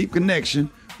a deep connection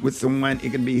with someone,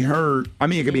 it can be hard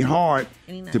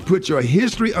to put your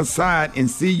history aside and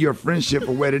see your friendship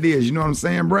for what it is. You know what I'm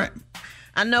saying, Brett?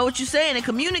 I know what you're saying, and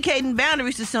communicating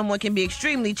boundaries to someone can be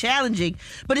extremely challenging,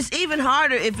 but it's even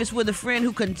harder if it's with a friend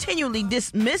who continually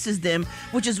dismisses them,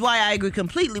 which is why I agree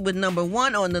completely with number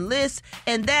 1 on the list,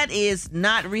 and that is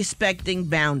not respecting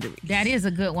boundaries. That is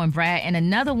a good one, Brad. And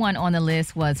another one on the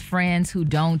list was friends who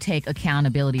don't take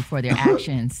accountability for their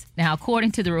actions. Now,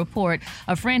 according to the report,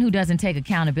 a friend who doesn't take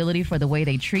accountability for the way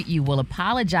they treat you will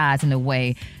apologize in a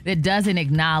way that doesn't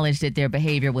acknowledge that their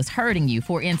behavior was hurting you.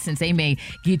 For instance, they may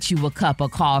get you a cup of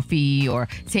coffee or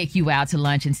take you out to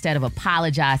lunch instead of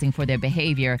apologizing for their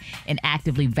behavior and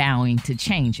actively vowing to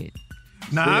change it.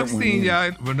 Now, I've seen y'all,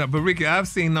 but Ricky, I've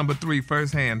seen number 3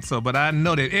 firsthand. But I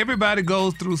know that everybody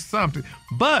goes through something.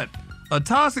 But a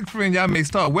toxic friend, y'all may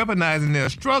start weaponizing their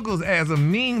struggles as a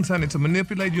means, honey, to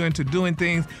manipulate you into doing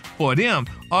things for them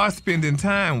or spending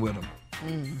time with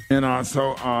them. And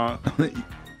so have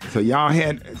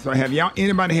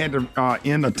anybody had to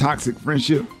end a toxic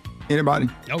friendship? Anybody?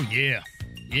 Oh, yeah.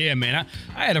 Yeah, man.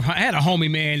 I had a homie,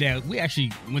 man, that we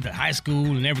actually went to high school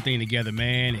and everything together,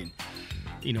 man. And,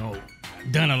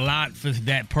 done a lot for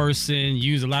that person,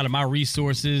 used a lot of my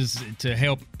resources to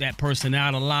help that person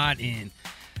out a lot. And,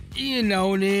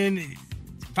 then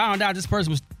found out this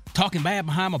person was talking bad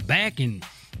behind my back and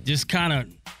just kind of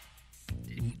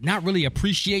not really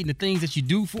appreciating the things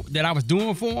that I was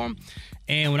doing for him.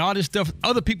 And when all this stuff,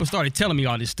 other people started telling me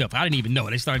all this stuff. I didn't even know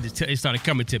it. They started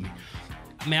coming to me.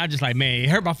 Man, I just it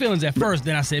hurt my feelings at first.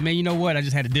 Then I said, man, you know what? I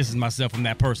just had to distance myself from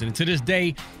that person. And to this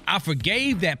day, I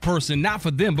forgave that person, not for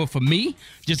them, but for me,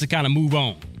 just to kind of move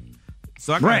on.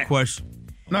 So I got a question.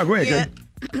 No, go ahead. Yeah.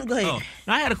 Go ahead. Oh,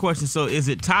 I had a question. So is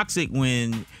it toxic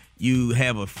when you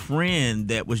have a friend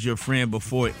that was your friend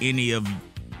before any of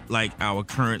our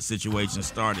current situation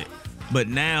started, but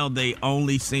now they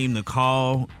only seem to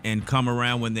call and come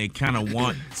around when they kind of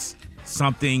want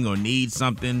something or need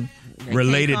something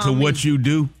related to what you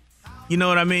do? You know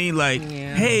what I mean?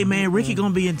 Hey, man, Ricky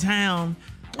gonna be in town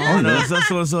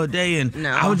so a day, and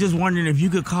I was just wondering if you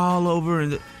could call over.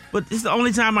 But it's the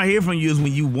only time I hear from you is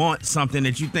when you want something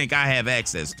that you think I have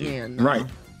access to. Yeah, no. Right.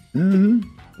 Mm-hmm.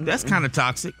 That's kind of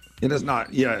toxic. It is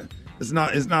not. Yeah. It's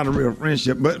not a real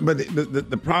friendship. But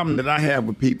the problem that I have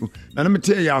with people, now let me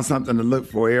tell y'all something to look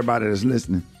for, everybody that's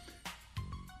listening.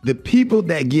 The people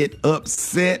that get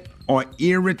upset or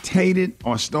irritated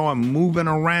or start moving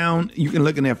around, you can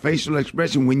look in their facial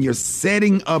expression when you're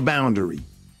setting a boundary.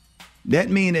 That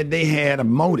means that they had a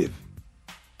motive.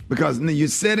 Because you're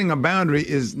setting a boundary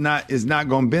is not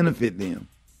going to benefit them.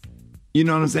 You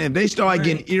know what I'm saying? If they start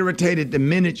getting irritated the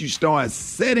minute you start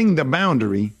setting the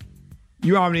boundary,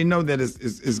 you already know that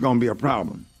it's going to be a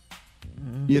problem.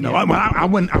 I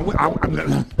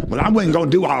wouldn't go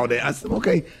do all that. I said,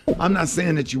 okay, I'm not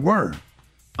saying that you were.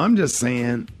 I'm just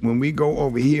saying when we go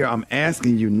over here, I'm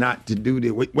asking you not to do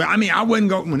this. Well, I wouldn't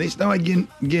go when they start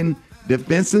getting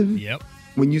defensive. Yep.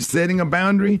 When you're setting a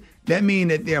boundary, that means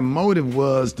that their motive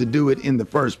was to do it in the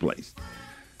first place.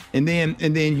 And then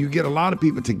you get a lot of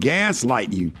people to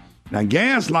gaslight you. Now,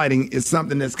 gaslighting is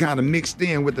something that's kind of mixed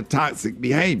in with the toxic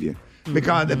behavior.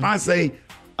 Because if I say,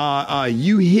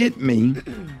 you hit me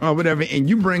or whatever, and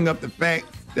you bring up the fact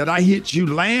that I hit you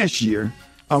last year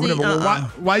or whatever,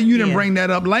 why you didn't bring that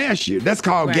up last year? That's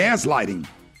called gaslighting.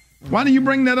 Why didn't you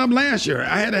bring that up last year?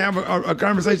 I had to have a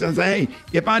conversation and say, hey,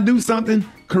 if I do something,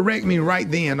 correct me right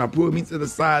then or pull me to the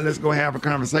side. Let's go have a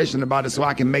conversation about it so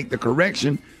I can make the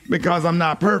correction because I'm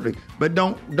not perfect. But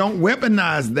don't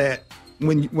weaponize that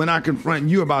when I confront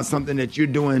you about something that you're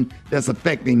doing that's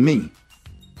affecting me.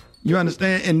 You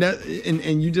understand?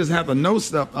 And you just have to know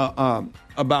stuff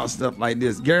about stuff like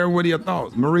this. Gary, what are your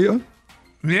thoughts? Maria?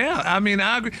 Yeah, I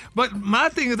agree. But my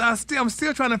thing is, I'm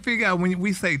still trying to figure out when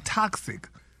we say toxic.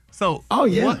 So,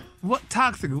 what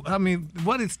toxic?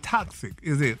 What is toxic?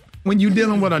 Is it when you're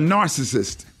dealing with a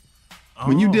narcissist?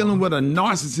 When you're dealing with a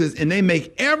narcissist and they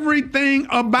make everything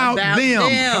about them.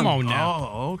 Come on now.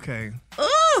 Oh, okay.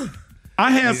 Ooh.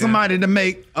 I had somebody to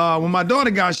make, when my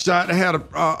daughter got shot, I had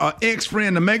a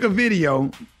ex-friend to make a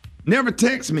video, never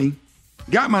text me,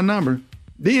 got my number.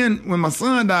 Then when my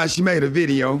son died, she made a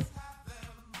video,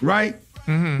 right?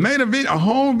 Made a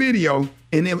whole video,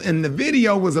 and the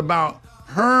video was about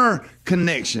her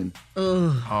connection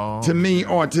to me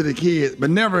or to the kids, but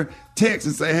never text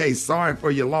and say, hey, sorry for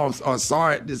your loss or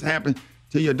sorry this happened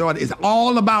to your daughter. It's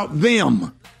all about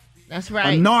them. That's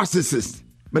right. A narcissist.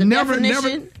 But never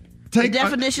the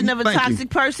definition of a toxic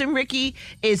person, Ricky,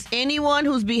 is anyone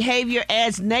whose behavior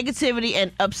adds negativity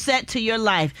and upset to your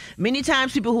life. Many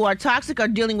times people who are toxic are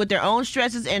dealing with their own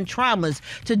stresses and traumas.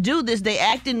 To do this, they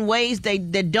act in ways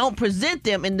that don't present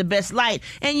them in the best light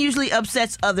and usually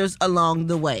upsets others along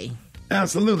the way.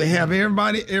 Absolutely.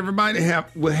 Everybody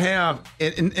will have,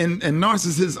 and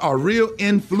narcissists are real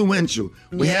influential.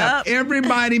 We have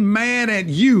everybody mad at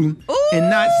you and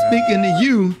not speaking to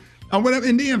you or whatever.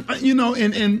 And then,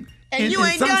 and you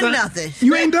ain't done nothing.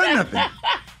 You ain't done nothing.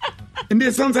 And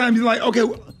then sometimes you're like,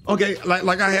 okay,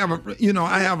 like I have a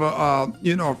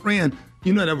friend,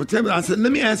 that would tell me, I said,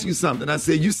 let me ask you something. I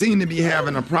said, you seem to be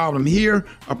having a problem here,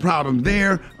 a problem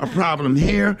there, a problem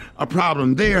here, a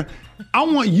problem there. I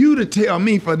want you to tell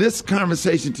me, for this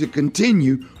conversation to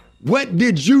continue, what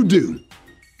did you do?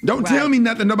 Don't tell me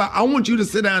nothing about. I want you to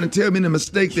sit down and tell me the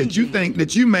mistakes that you think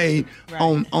that you made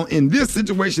on in this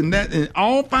situation, that in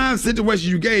all 5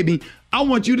 situations you gave me. I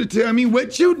want you to tell me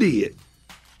what you did.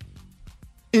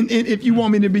 And if you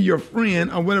want me to be your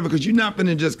friend or whatever, because you're not going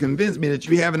to just convince me that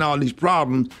you're having all these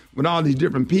problems with all these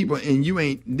different people and you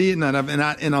ain't did none of it.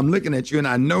 And I'm looking at you and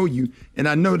I know you and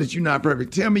I know that you're not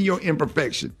perfect. Tell me your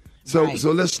imperfection. So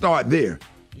let's start there.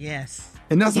 Yes.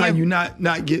 And that's how you not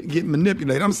get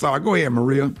manipulated. I'm sorry. Go ahead,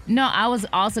 Maria. No, I was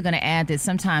also going to add that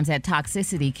sometimes that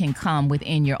toxicity can come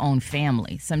within your own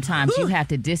family. Sometimes you have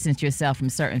to distance yourself from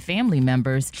certain family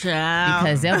members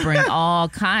because they'll bring all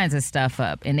kinds of stuff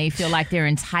up. And they feel like they're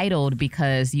entitled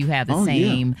because you have the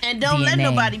same And don't DNA. let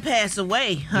nobody pass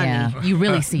away, honey. Yeah, you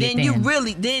really see it then. Then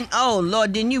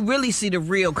you really see the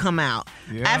real come out.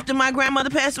 Yeah. After my grandmother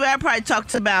passed away, I probably talked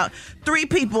to about 3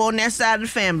 people on that side of the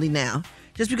family now.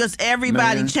 Just because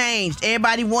everybody changed.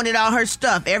 Everybody wanted all her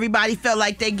stuff. Everybody felt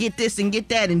like they get this and get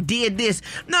that and did this.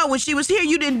 No, when she was here,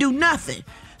 you didn't do nothing.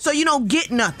 So you don't get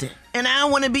nothing. And I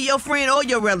don't want to be your friend or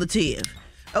your relative.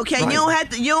 Okay? Right.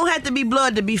 You don't have to be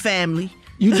blood to be family.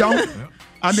 You don't.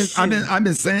 I've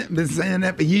been saying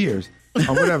that for years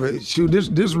or whatever. Shoot,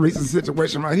 this recent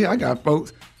situation right here, I got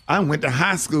folks I went to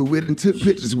high school with and took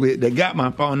pictures with that got my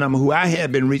phone number, who I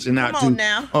had been reaching out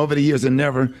to over the years and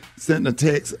never sent a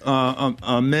text,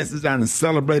 a message out and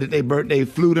celebrated their birthday,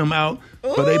 flew them out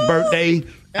for their birthday,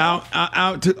 out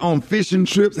on fishing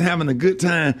trips, having a good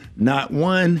time. Not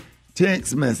one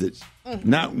text message,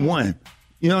 not one.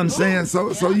 You know what I'm saying?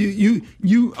 So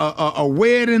you a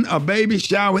wedding, a baby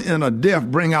shower, and a death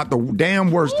bring out the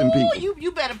damn worst in people.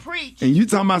 You better preach. And you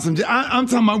talking about some? I'm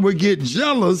talking about we get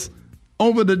jealous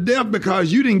over the death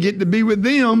because you didn't get to be with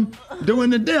them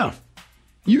during the death.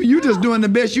 You just doing the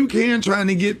best you can, trying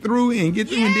to get through, and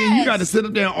then you got to sit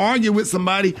up there and argue with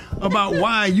somebody about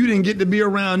why you didn't get to be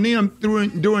around them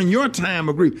during your time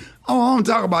of grief. Oh, I don't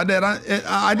talk about that.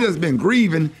 I just been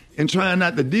grieving and trying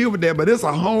not to deal with that, but it's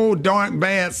a whole dark,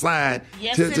 bad side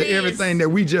to everything that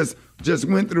we just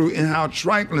went through, and how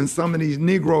trifling some of these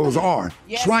Negroes are.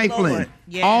 Yes, trifling. Lord.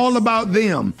 Yes. All about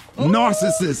them.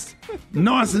 Narcissists.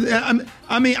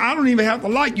 I mean, I don't even have to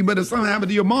like you, but if something happened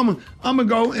to your mama, I'm going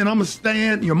to go and I'm going to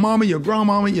stand, your mama, your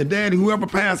grandmama, your daddy, whoever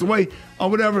passed away or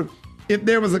whatever. If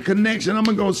there was a connection, I'm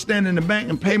going to go stand in the back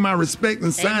and pay my respect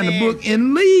and sign the book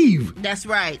and leave. That's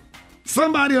right.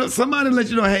 Somebody let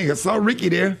you know, hey, I saw Ricky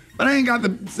there, but I ain't got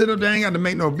to sit up there. I ain't got to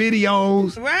make no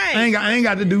videos. Right. I ain't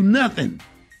got to do nothing.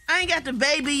 I ain't got to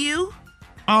baby you.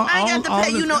 I ain't got to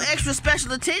pay you no extra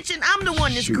special attention. I'm the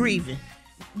one that's grieving.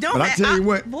 But I tell you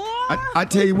what, I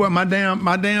tell you what, my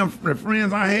damn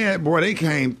friends I had, boy, they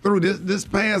came through this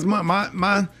past month.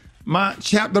 My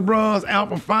chapter bros,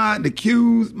 Alpha Phi, the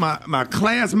Qs, my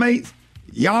classmates,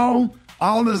 y'all,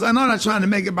 all this. I'm not trying to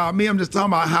make it about me. I'm just talking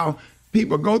about how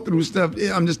people go through stuff.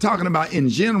 I'm just talking about in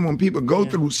general when people go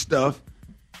through stuff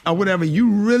or whatever. You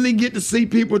really get to see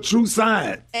people's true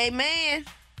side. Amen.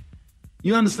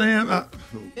 You understand?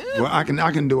 Well, I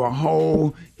can do a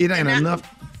whole. It ain't enough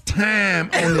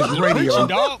time on this radio.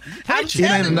 It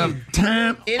ain't enough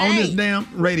time on this damn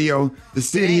radio to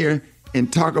sit here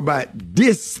and talk about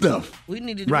this stuff. We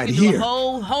need to right do here. a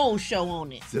whole show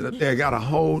on it. Sit up there, got a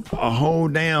whole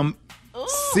damn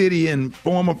city and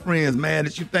former friends mad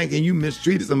at you thinking you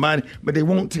mistreated somebody, but they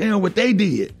won't tell what they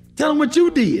did. Tell them what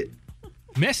you did.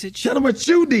 Message. Tell them what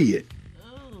you did.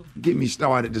 Get me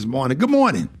started this morning. Good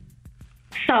morning.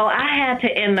 So I had to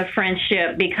end the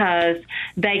friendship because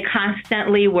they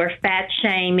constantly were fat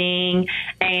shaming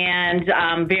and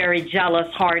very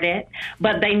jealous hearted,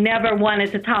 but they never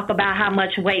wanted to talk about how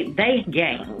much weight they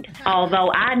gained,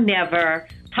 although I never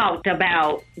talked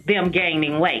about them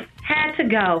gaining weight. Had to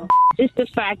go. Just the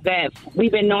fact that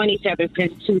we've been knowing each other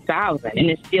since 2000 and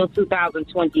it's still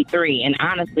 2023. And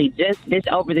honestly, just this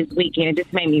over this weekend, it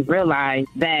just made me realize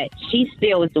that she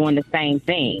still is doing the same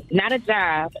thing. Not a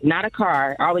job, not a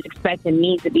car, always expecting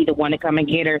me to be the one to come and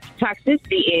get her.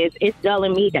 Toxicity is, it's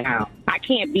dulling me down. I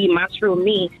can't be my true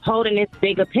me holding this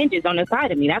big appendage on the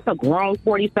side of me. That's a grown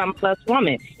 40-something plus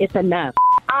woman. It's enough.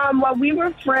 Well, we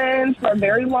were friends for a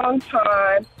very long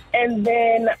time. And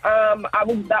then I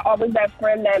was always that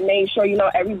friend that made sure,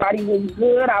 everybody was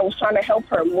good. I was trying to help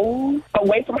her move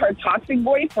away from her toxic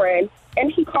boyfriend.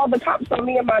 And he called the cops on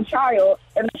me and my child.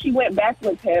 And she went back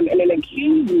with him and then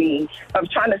accused me of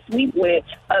trying to sleep with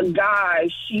a guy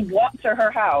she walked to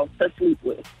her house to sleep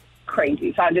with.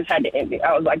 Crazy. So I just had to end it.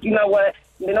 I was like, you know what?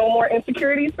 No more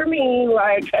insecurities for me.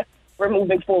 Like, we're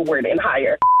moving forward and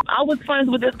higher. I was friends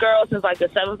with this girl since like the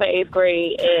 7th or 8th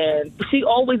grade, and she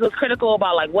always was critical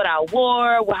about like what I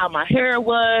wore, how my hair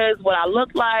was, what I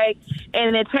looked like,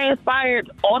 and it transpired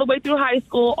all the way through high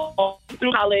school, all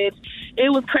through college.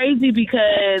 It was crazy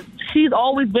because she's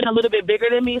always been a little bit bigger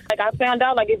than me. Like I found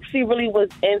out like if she really was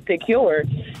insecure,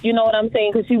 you know what I'm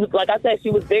saying? Because she was, like I said,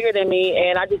 she was bigger than me,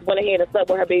 and I just went ahead and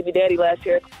slept with her baby daddy last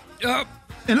year.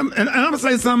 And I'm gonna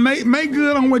say something. Make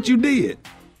good on what you did.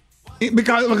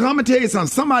 Because I'm going to tell you something,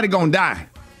 somebody going to die.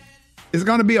 It's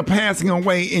going to be a passing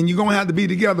away, and you're going to have to be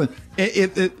together.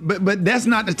 But that's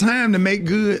not the time to make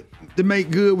good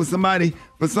with somebody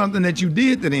for something that you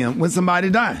did to them when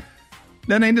somebody died.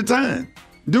 That ain't the time.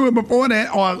 Do it before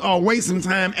that or wait some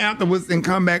time afterwards and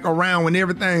come back around when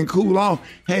everything cool off.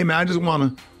 Hey, man, I just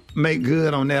want to make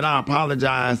good on that. I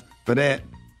apologize for that.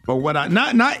 For what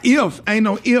not if, ain't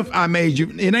no if I made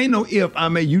you. It ain't no if I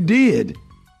made you did.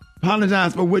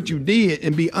 Apologize for what you did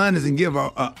and be honest and give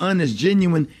a honest,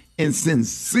 genuine, and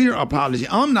sincere apology.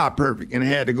 I'm not perfect and I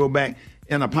had to go back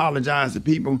and apologize to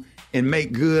people and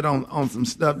make good on some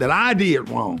stuff that I did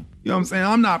wrong. You know what I'm saying?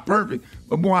 I'm not perfect,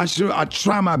 but boy, I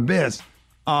try my best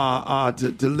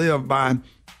to live by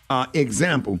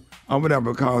example or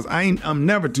whatever, because I'm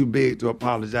never too big to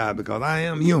apologize because I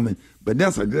am human. But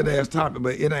that's a good ass topic,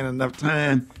 but it ain't enough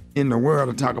time in the world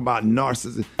to talk about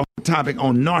narcissists. Topic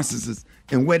on narcissists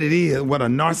and what it is, what a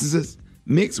narcissist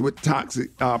mixed with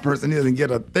toxic person is, and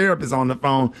get a therapist on the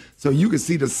phone so you can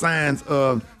see the signs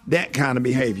of that kind of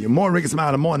behavior. More Rickey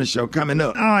Smiley Morning Show coming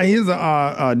up. Here's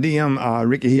a DM.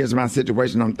 Rickey, here's my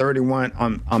situation. I'm 31.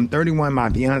 I'm 31. My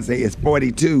fiance is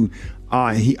 42.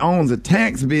 He owns a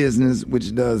tax business,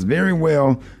 which does very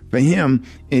well for him,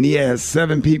 and he has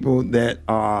 7 people that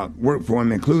work for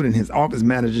him, including his office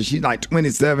manager. She's like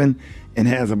 27 and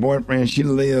has a boyfriend she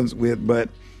lives with, but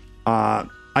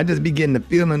I just be getting the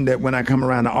feeling that when I come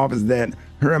around the office that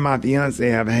her and my fiance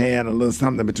have had a little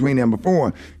something between them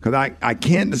before, because I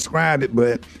can't describe it,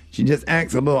 but she just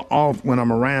acts a little off when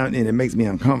I'm around, and it makes me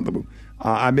uncomfortable.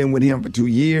 I've been with him for 2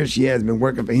 years. She has been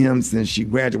working for him since she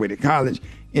graduated college,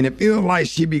 and it feels like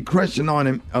she be crushing on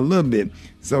him a little bit.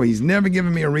 So he's never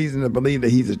given me a reason to believe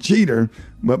that he's a cheater.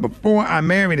 But before I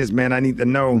marry this man, I need to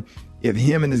know if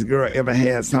him and this girl ever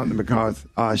had something, because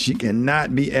she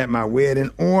cannot be at my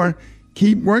wedding or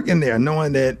keep working there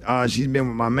knowing that she's been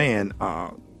with my man.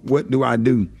 What do I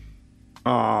do?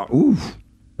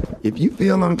 If you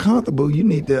feel uncomfortable, you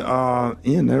need to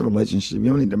end that relationship. You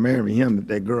don't need to marry him if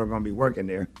that girl gonna be working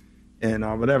there and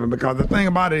whatever. Because the thing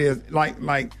about it is, like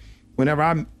whenever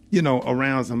I'm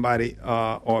around somebody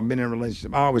or been in a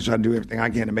relationship, I always try to do everything I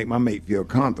can to make my mate feel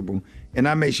comfortable, and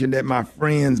I make sure that my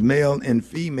friends, male and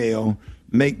female,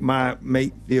 make my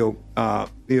mate feel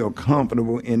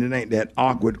comfortable, and it ain't that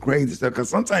awkward, crazy stuff. Because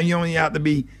sometimes you only have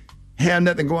to have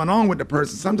nothing going on with the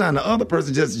person. Sometimes the other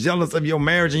person just jealous of your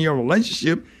marriage and your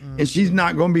relationship, and she's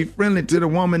not going to be friendly to the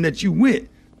woman that you with.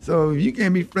 So if you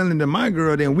can't be friendly to my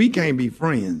girl, then we can't be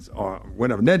friends or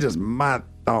whatever. That's just my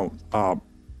thoughts.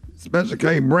 Special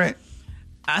K, Brett.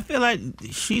 I feel like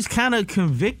she's kind of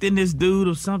convicting this dude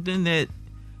of something that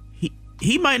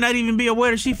he might not even be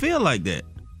aware that she feel like that.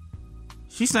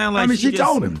 She sound like she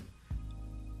told him.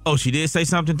 Oh, she did say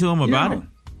something to him about it?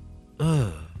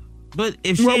 But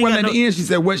if she at the end, she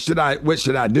said, what should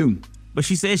I do? But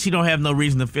she said she don't have no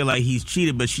reason to feel like he's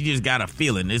cheated, but she just got a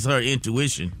feeling. It's her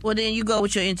intuition. Well, then you go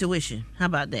with your intuition. How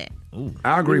about that?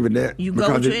 I agree with that. You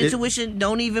go with your intuition.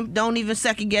 Don't even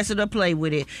second guess it or play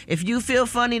with it. If you feel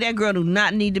funny, that girl do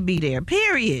not need to be there.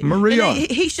 Period. Maria,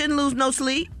 he shouldn't lose no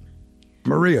sleep.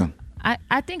 Maria.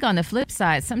 I think on the flip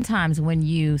side, sometimes when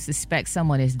you suspect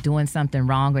someone is doing something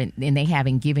wrong and they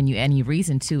haven't given you any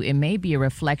reason to, it may be a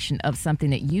reflection of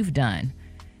something that you've done.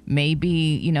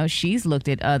 Maybe, she's looked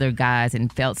at other guys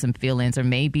and felt some feelings, or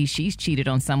maybe she's cheated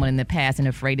on someone in the past and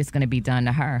afraid it's going to be done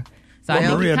to her. So I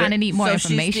think we kind of need more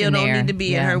information there. So she still don't need to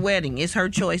be at her wedding. It's her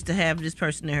choice to have this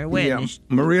person at her wedding. Yeah.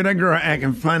 Maria, that girl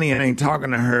acting funny and ain't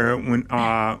talking to her when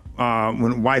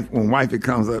wifey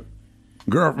comes up.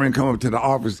 Girlfriend come up to the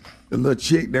office, the little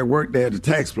chick that worked there at the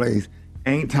tax place,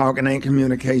 ain't talking, ain't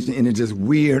communication, and it's just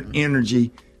weird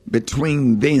energy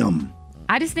between them.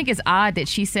 I just think it's odd that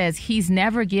she says he's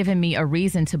never given me a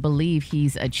reason to believe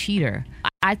he's a cheater.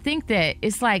 I think that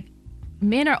it's like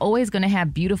men are always going to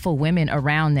have beautiful women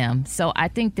around them. So I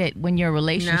think that when you're in a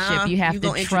relationship, you have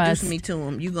to trust. Introduce me to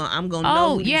him. I'm going to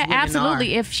know who these women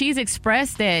absolutely. are. If she's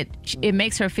expressed that it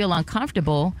makes her feel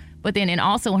uncomfortable, but then, and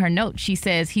also in her note, she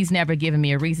says he's never given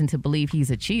me a reason to believe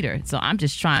he's a cheater. So I'm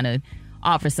just trying to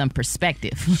offer some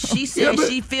perspective. She said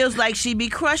she feels like she be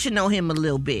crushing on him a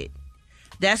little bit.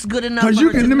 That's good enough for you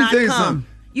her can, to let me not tell you come. something.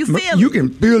 You feel You it. can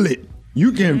feel it.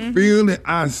 You can feel it.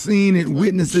 I've seen it,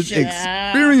 witnessed it,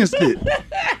 experienced it.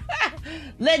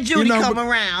 Let Judy come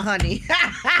around, honey.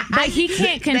 But he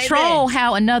can't control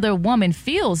how another woman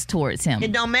feels towards him.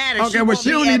 It don't matter. Okay, well, she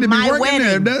don't need to be working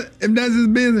there. If that's his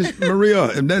business, Maria,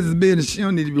 if that's his business, she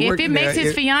don't need to be working there. If it makes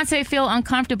his fiance feel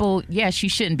uncomfortable, she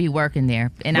shouldn't be working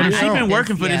there. And she's been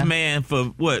working for this man for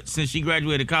what? Since she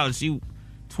graduated college, she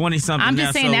 20-something. I'm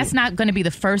just saying that's not going to be the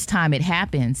first time it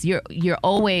happens. You're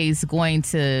always going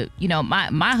to,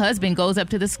 my husband goes up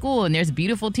to the school and there's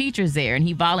beautiful teachers there and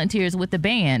he volunteers with the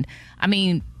band. I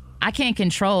mean, I can't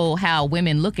control how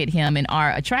women look at him and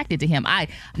are attracted to him. I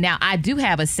do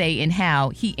have a say in how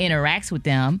he interacts with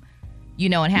them,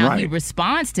 and how he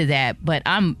responds to that. But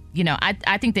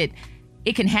I think that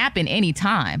it can happen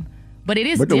anytime. But it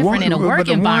is different in a work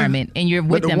environment, and you're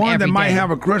with them every day. But the one that might have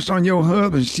a crush on your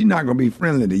husband, she's not going to be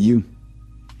friendly to you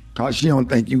because she don't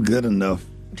think you good enough.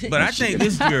 But I think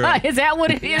this girl... Is that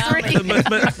what it is, Ricky?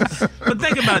 But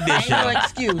think about this, y'all. Ain't no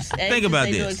excuse. Think about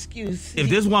this. No excuse. If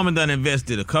this woman done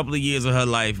invested a couple of years of her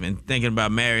life in thinking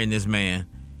about marrying this man,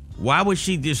 why would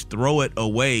she just throw it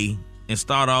away and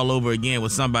start all over again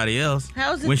with somebody else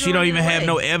when she don't even have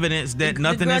no evidence that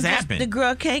nothing has happened? The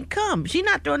girl can't come. She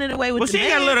not throwing it away with the man. Well,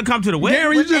 she ain't got to let her come to the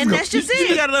wedding. That's just it.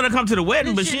 She got to let her come to the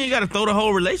wedding, but she ain't got to throw the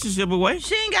whole relationship away.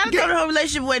 She ain't got to throw the whole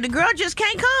relationship away. The girl just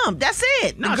can't come. That's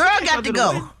it. The girl got to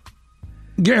go.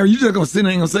 Gary, you just going to sit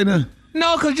there and going to say that?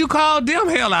 No, because you called them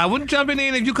hell. I wouldn't jump in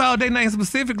if you called their name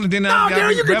specifically. Then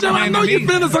Gary, you can jump. I know you're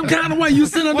feeling some kind of way. You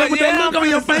sitting there with that look on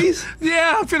your face.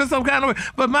 Yeah, I'm feeling some kind of way.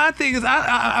 But my thing is,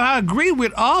 I agree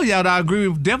with all y'all. I agree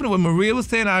with definitely what Maria was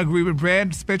saying. I agree with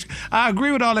Brad, especially. I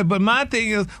agree with all that. But my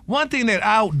thing is, one thing that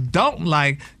I don't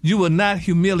like, you will not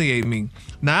humiliate me.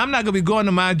 Now, I'm not going to be going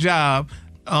to my job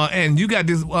and you got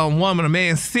this woman, a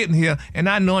man sitting here, and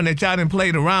I knowing that y'all done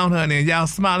played around her and y'all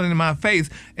smiling in my face,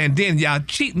 and then y'all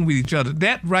cheating with each other.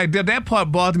 That right there, that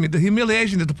part bothers me. The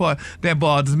humiliation is the part that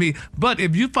bothers me. But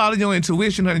if you follow your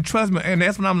intuition, honey, trust me, and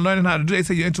that's what I'm learning how to do. They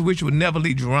say your intuition will never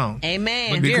lead you wrong.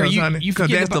 Amen. Because, because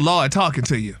that's the Lord talking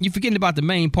to you. You're forgetting about the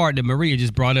main part that Maria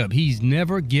just brought up. He's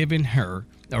never given her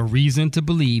a reason to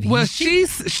believe. Well, she's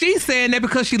saying that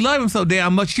because she loves him so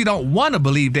damn much, she don't want to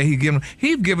believe that he's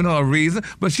given her a reason,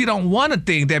 but she don't want to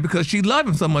think that because she loves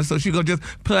him so much, so she gonna just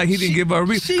play like he didn't give her a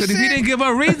reason. Because if he didn't give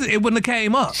her a reason, it wouldn't have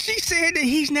came up. She said that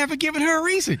he's never given her a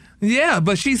reason. Yeah,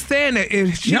 but she's saying that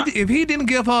if he didn't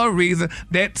give her a reason,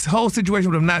 that whole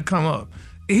situation would have not come up.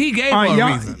 He gave her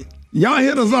a reason. Y'all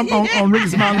hit us up on Rickey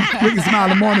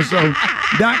Smiley Morning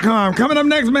Show.com. Coming up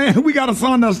next, man, we got a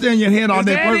song that'll stay in your head all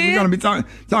day. First, we're going to be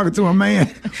talking to a man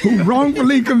who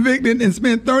wrongfully convicted and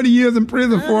spent 30 years in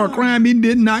prison for a crime he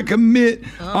did not commit.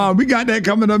 We got that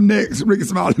coming up next. Rickey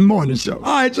Smiley Morning Show. All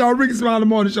right, y'all, Rickey Smiley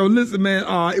Morning Show. Listen,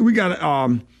 man, we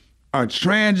got a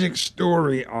tragic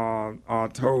story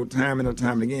told time and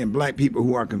time again. Black people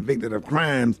who are convicted of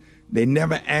crimes they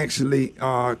never actually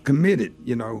committed.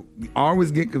 You know, we always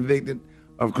get convicted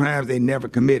of crimes they never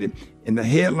committed. And the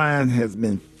headline has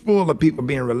been full of people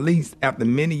being released after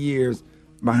many years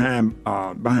behind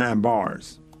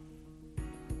bars.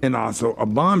 And also, a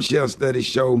bombshell study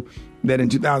showed that in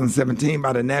 2017,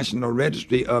 by the National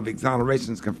Registry of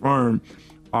Exonerations confirmed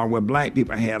what black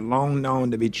people had long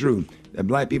known to be true, that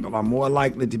black people are more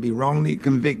likely to be wrongly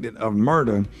convicted of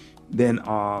murder than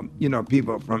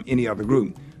people from any other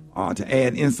group. To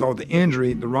add insult to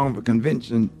injury, the wrongful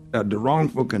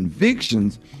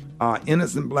convictions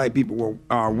innocent black people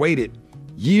were waited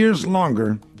years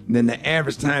longer than the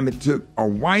average time it took a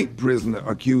white prisoner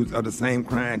accused of the same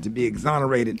crime to be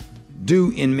exonerated,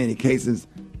 due in many cases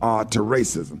to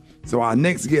racism. So our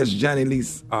next guest, Johnny Lee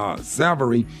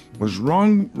Savory, was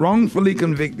wrongfully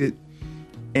convicted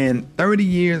and 30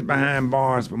 years behind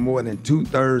bars for more than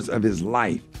 2/3 of his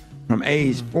life, from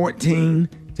age 14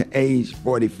 to age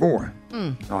 44.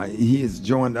 He has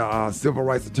joined civil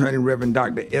rights attorney, Reverend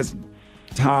Dr. S.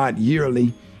 Todd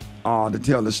Yearly, to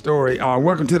tell the story.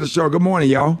 Welcome to the show. Good morning,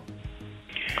 y'all.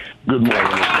 Good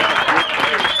morning.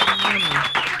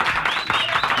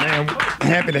 Man,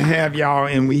 happy to have y'all,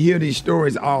 and we hear these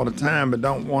stories all the time, but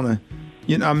don't want to,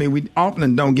 we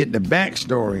often don't get the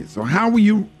backstory. So how were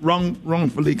you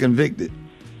wrongfully convicted?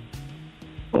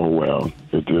 Oh, well,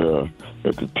 at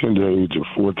the tender age of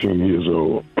 14 years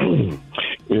old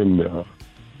in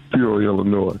Peoria,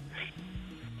 Illinois,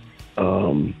 I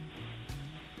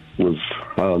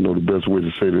don't know the best way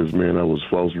to say this, man. I was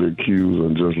falsely accused,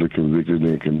 unjustly convicted,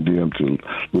 and condemned to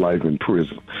life in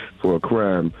prison for a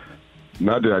crime,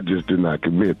 not that I just did not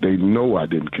commit. They know I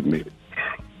didn't commit it.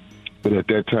 But at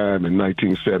that time, in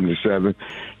 1977,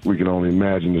 we can only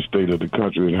imagine the state of the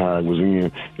country and how it was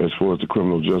in as far as the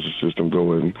criminal justice system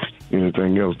go and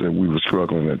anything else that we were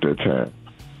struggling at that time.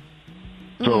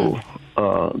 So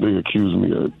they accused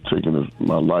me of taking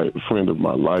my life, friend of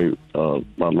my life,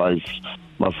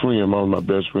 my friend, one of my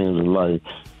best friends in life,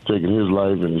 taking his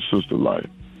life and his sister's life.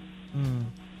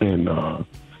 And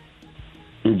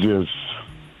it just,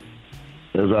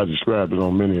 as I described it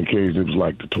on many occasions, it was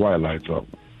like the Twilight Zone.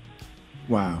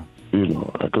 Wow.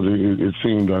 Because it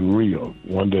seemed unreal.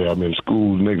 One day I'm in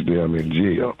school, next day I'm in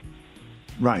jail.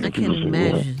 Right. I can't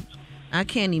imagine. I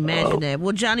can't imagine that.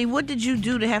 Well, Johnny, what did you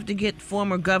do to have to get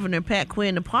former Governor Pat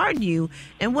Quinn to pardon you,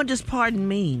 and what does pardon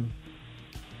mean?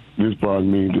 This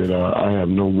pardon means that I have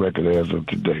no record as of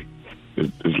today.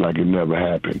 It's like it never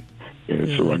happened. And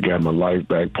so I got my life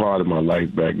back, part of my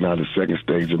life back. Now the second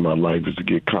stage of my life is to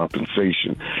get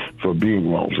compensation for being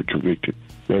wrongly convicted.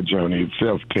 That journey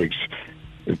itself takes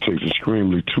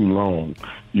extremely too long.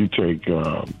 You take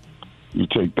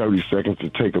 30 seconds to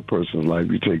take a person's life.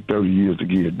 You take 30 years to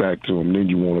get it back to them. Then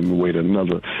you want them to wait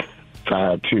another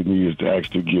 5, 10 years to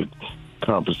actually get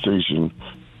compensation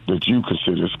that you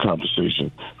consider as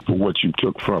compensation for what you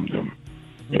took from them.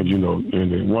 And,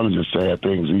 and one of the sad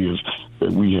things is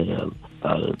that we have,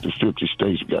 out of the 50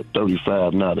 states, we got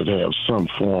 35 now that have some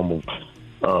form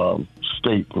of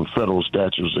state and federal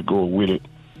statutes that go with it.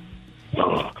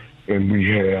 And we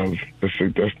have,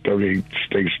 that's 38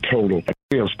 states total.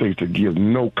 We have states that give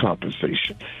no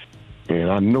compensation. And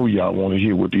I know y'all want to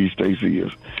hear what these states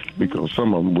is, because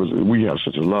some of them, we have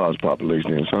such a large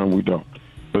population and some we don't.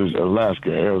 But it's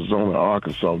Alaska, Arizona,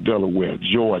 Arkansas, Delaware,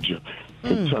 Georgia,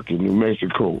 Kentucky, New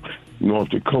Mexico, North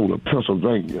Dakota,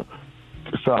 Pennsylvania,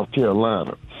 South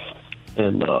Carolina,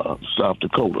 and South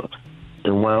Dakota,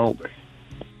 and Wyoming.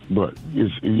 But you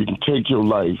can take your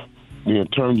life, then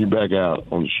turn you back out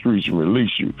on the streets and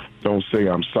release you. Don't say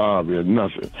I'm sorry or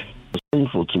nothing. What's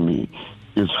painful to me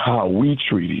is how we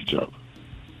treat each other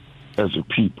as a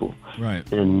people. Right.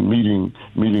 And meeting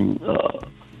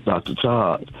Dr.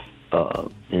 Todd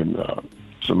and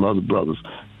some other brothers,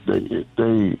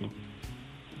 they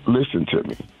listened to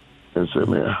me and said,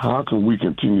 man, how can we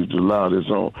continue to allow this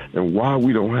on? And why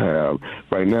we don't have,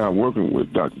 right now I'm working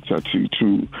with Dr. Tati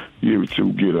to be able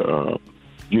to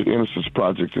get innocence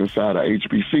projects inside our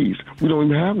HBCs. We don't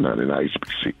even have none in our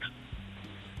HBCs.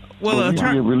 Well, so we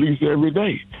get released every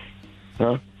day.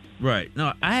 Huh? Right.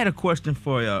 No, I had a question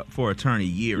for Attorney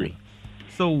Yeary.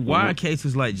 So why are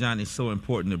cases like Johnny so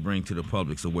important to bring to the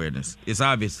public's awareness? It's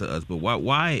obvious to us, but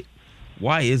why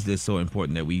is this so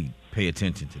important that we pay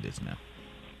attention to this now?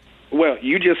 Well,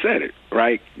 you just said it,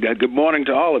 right? Good morning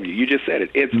to all of you. You just said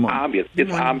it. It's obvious.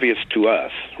 It's obvious to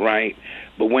us, right?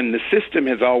 But when the system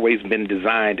has always been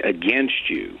designed against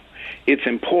you, it's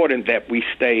important that we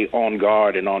stay on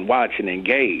guard and on watch and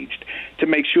engaged to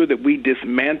make sure that we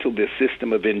dismantle this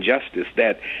system of injustice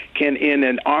that can, in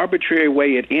an arbitrary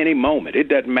way at any moment, it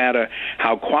doesn't matter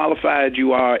how qualified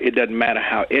you are, it doesn't matter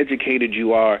how educated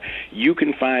you are, you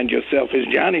can find yourself, as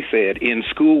Johnny said, in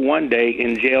school one day,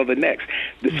 in jail the next.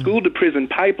 The school-to-prison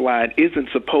pipeline isn't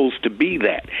supposed to be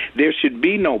that. There should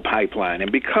be no pipeline.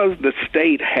 And because the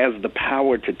state has the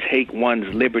power to take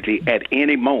one's liberty at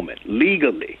any moment,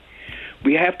 legally,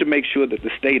 We have to make sure that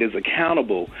the state is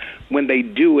accountable when they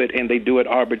do it, and they do it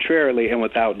arbitrarily and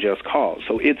without just cause.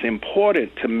 So it's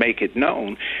important to make it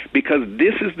known, because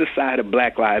this is the side of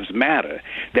Black Lives Matter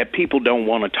that people don't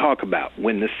want to talk about.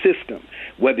 When the system,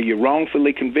 whether you're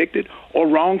wrongfully convicted or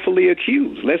wrongfully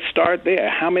accused, let's start there.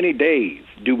 How many days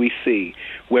do we see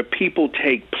where people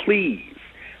take pleas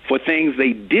for things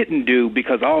they didn't do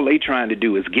because all they trying to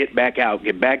do is get back out,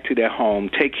 get back to their home,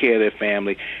 take care of their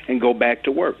family, and go back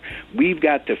to work? We've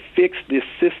got to fix this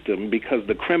system, because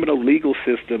the criminal legal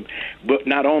system but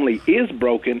not only is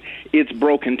broken, it's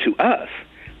broken to us,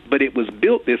 but it was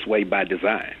built this way by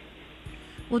design.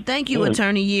 Well, thank you,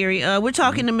 Attorney Yeary. We're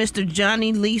talking to Mr.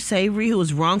 Johnny Lee Savory, who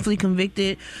was wrongfully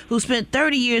convicted, who spent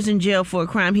 30 years in jail for a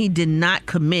crime he did not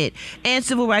commit, and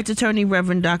civil rights attorney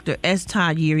Reverend Dr. S.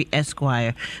 Todd Yeary,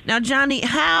 Esquire. Now, Johnny,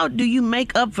 how do you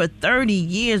make up for 30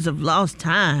 years of lost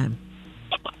time?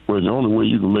 Well, the only way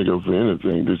you can make up for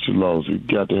anything that you lost, you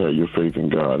got to have your faith in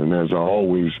God. And as I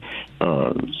always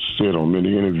said on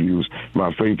many interviews,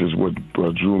 my faith is what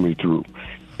drew me through.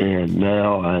 And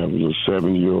now I have a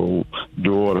 7-year-old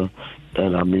daughter,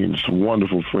 and I mean, some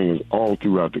wonderful friends all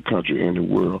throughout the country and the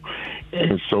world.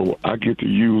 And so I get to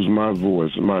use my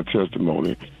voice and my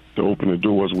testimony to open the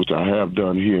doors, which I have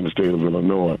done here in the state of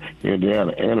Illinois,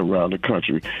 Indiana, and around the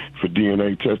country for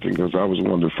DNA testing, because I was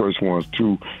one of the first ones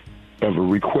to ever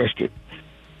request it.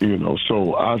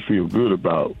 So I feel good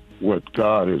about what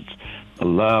God has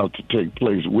allowed to take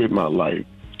place with my life.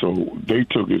 So they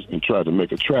took it and tried to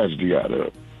make a tragedy out of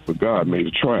it, but God made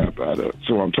a triumph out of it.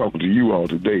 So I'm talking to you all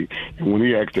today, and when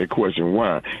he asked that question,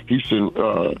 why, he said,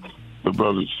 the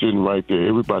brother's sitting right there,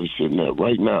 everybody's sitting there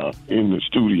right now in the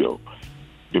studio.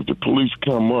 If the police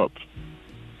come up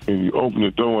and you open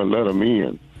the door and let them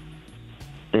in,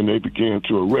 and they begin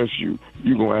to arrest you,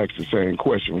 you're going to ask the same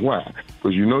question, why?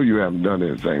 Because you know you haven't done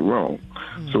anything wrong.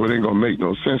 So it ain't going to make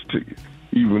no sense to you.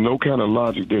 Even no kind of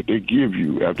logic that they give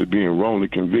you after being wrongly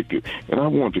convicted. And I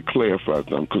want to clarify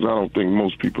something, because I don't think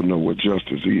most people know what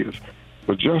justice is.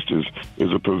 But justice is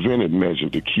a preventive measure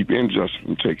to keep injustice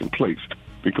from taking place.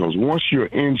 Because once you're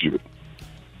injured,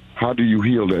 how do you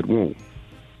heal that wound?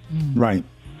 Right.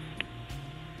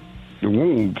 The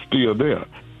wound's still there.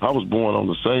 I was born on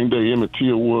the same day Emmett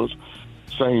Till was,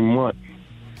 same month,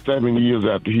 7 years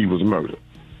after he was murdered.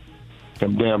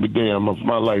 And damn if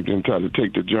my life didn't try to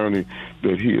take the journey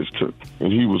that his took.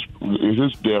 And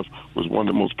his death was one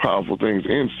of the most powerful things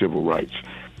in civil rights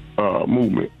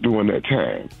movement during that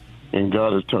time. And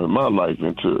God has turned my life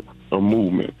into a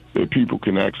movement that people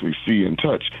can actually see and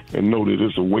touch and know that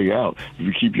it's a way out if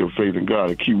you keep your faith in God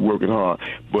and keep working hard.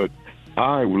 But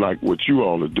I like what you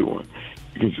all are doing,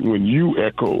 because when you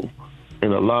echo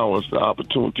and allow us the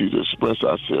opportunity to express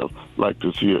ourselves like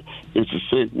this here, it's a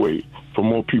segue for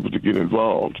more people to get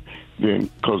involved. Then,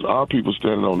 because our people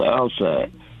standing on the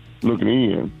outside, looking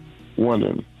in,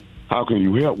 wondering, how can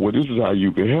you help? Well, this is how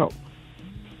you can help.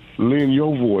 Lend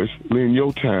your voice, lend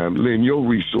your time, lend your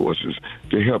resources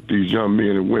to help these young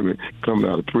men and women coming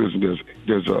out of prison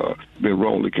that's been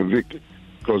wrongly convicted.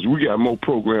 Because we got more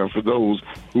programs for those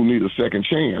who need a second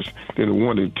chance than the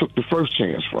one that took the first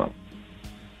chance from.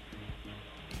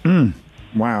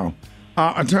 Wow.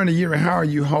 Attorney Yeary, how are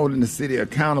you holding the city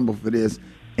accountable for this?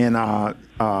 And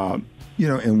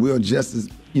and will justice,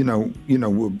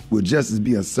 will justice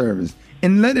be a service?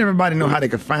 And let everybody know how they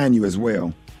can find you as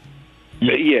well.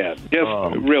 Yeah,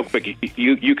 just real quick,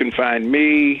 you can find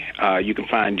me. You can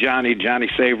find Johnny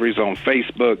Savory's on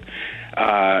Facebook.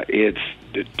 It's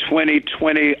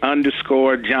 2020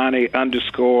 _Johnny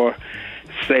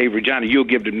 _Savory. Johnny, you'll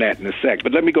give them that in a sec.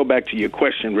 But let me go back to your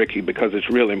question, Ricky, because it's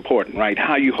really important, right?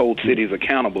 How you hold cities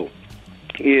accountable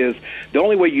is the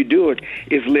only way you do it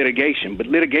is litigation, but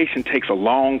litigation takes a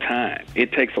long time.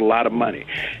 It takes a lot of money.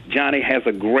 Johnny has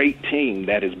a great team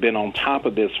that has been on top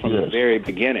of this from the very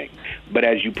beginning. But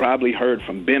as you probably heard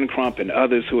from Ben Crump and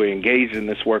others who are engaged in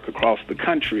this work across the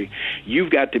country,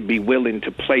 you've got to be willing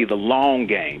to play the long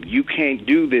game. You can't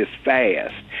do this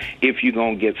fast if you're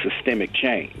going to get systemic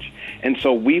change. And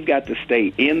so we've got to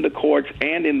stay in the courts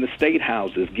and in the state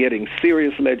houses getting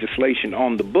serious legislation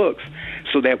on the books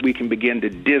so that we can begin to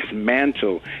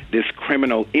dismantle this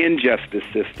criminal injustice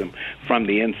system from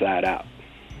the inside out.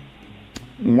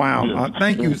 Wow.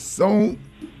 Thank you so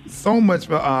much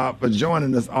for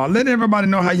joining us. Let everybody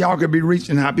know how y'all could be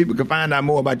reaching, how people can find out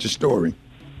more about your story.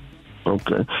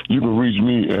 Okay. You can reach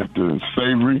me at the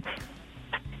Savory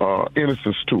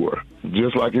Innocence Tour,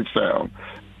 just like it sounds.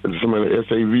 It's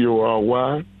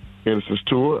SAVORY, Innocence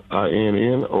Tour,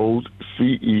 INNOCENCET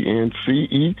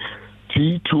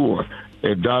Tour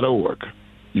at .org.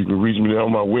 You can reach me there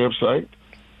on my website.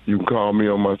 You can call me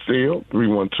on my cell,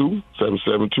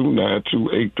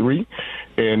 312-772-9283.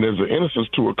 And there's an Innocence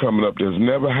Tour coming up that's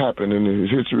never happened in the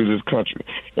history of this country.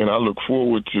 And I look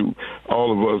forward to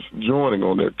all of us joining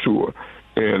on that tour.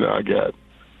 And I got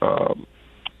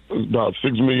about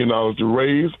 $6 million to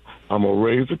raise. I'm going to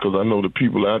raise it because I know the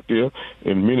people out there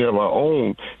and many of our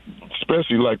own,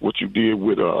 especially like what you did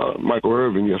with Michael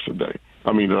Irvin the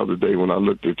other day when I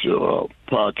looked at your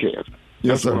podcast.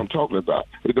 Yes, That's what I'm talking about.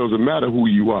 It doesn't matter who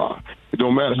you are. It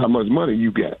don't matter how much money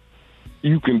you got.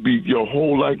 You can be, your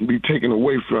whole life can be taken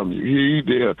away from you. He's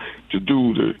there to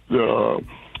do the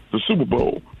Super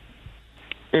Bowl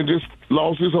and just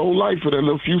lost his whole life for that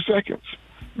little few seconds.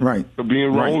 Right. Of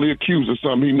being wrongly accused of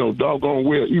something he know doggone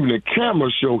well. Even the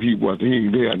camera show he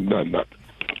ain't there, nothing.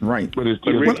 Right. But it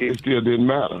still didn't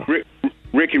matter.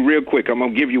 Ricky, real quick, I'm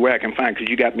going to give you where I can find because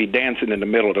you got me dancing in the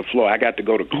middle of the floor. I got to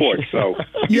go to court, so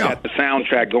you got the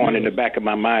soundtrack going in the back of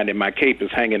my mind, and my cape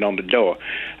is hanging on the door.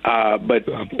 But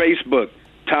Facebook,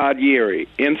 Todd Yeary.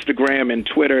 Instagram and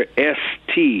Twitter,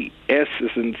 ST. S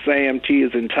is in Sam, T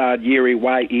is in Todd Yeary,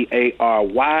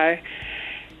 Yeary.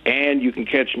 And you can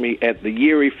catch me at the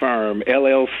Yeary Firm,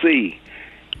 LLC.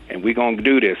 And we're going to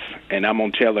do this, and I'm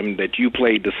going to tell him that you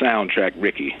played the soundtrack,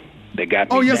 Ricky. They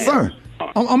got me. Oh, yes, sir.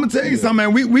 I'm going to tell you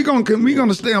something, man. We're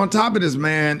gonna stay on top of this,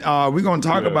 man. We're going to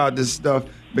talk about this stuff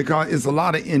because it's a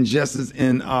lot of injustice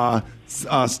and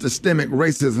systemic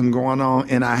racism going on,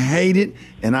 and I hate it,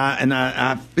 and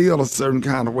I feel a certain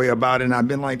kind of way about it, and I've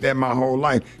been like that my whole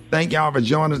life. Thank y'all for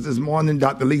joining us this morning,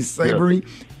 Dr. Lee Savory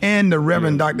and the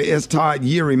Reverend Dr. S. Todd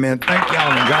Yeary, man. Thank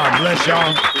y'all, and God bless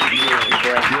y'all.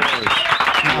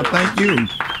 Thank you.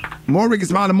 More Rickey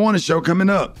Smiley Morning Show coming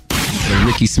up. The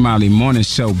Rickey Smiley Morning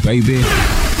Show, baby. News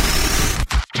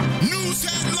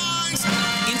headlines,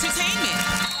 entertainment,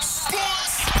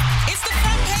 sports. It's the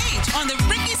front page on the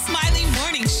Rickey Smiley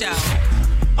Morning Show.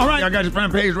 All right, I got your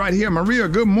front page right here. Maria,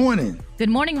 good morning. Good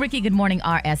morning, Ricky. Good morning,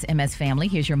 RSMS family.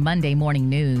 Here's your Monday morning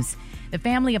news. The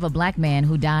family of a black man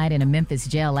who died in a Memphis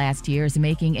jail last year is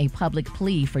making a public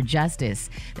plea for justice.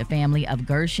 The family of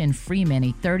Gershon Freeman,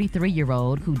 a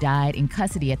 33-year-old who died in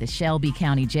custody at the Shelby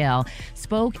County Jail,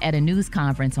 spoke at a news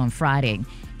conference on Friday.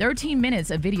 13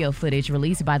 minutes of video footage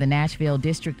released by the Nashville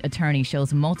District Attorney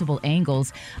shows multiple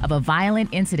angles of a violent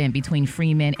incident between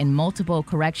Freeman and multiple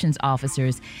corrections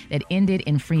officers that ended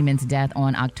in Freeman's death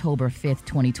on October 5th,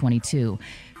 2022.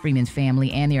 Freeman's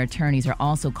family and their attorneys are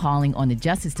also calling on the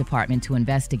Justice Department to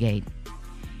investigate.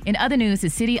 In other news, the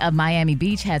city of Miami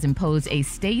Beach has imposed a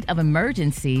state of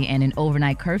emergency and an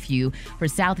overnight curfew for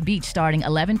South Beach starting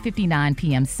 11:59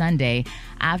 p.m. Sunday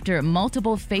after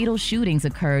multiple fatal shootings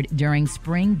occurred during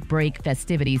spring break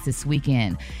festivities this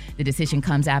weekend. The decision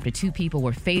comes after 2 people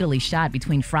were fatally shot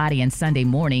between Friday and Sunday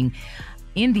morning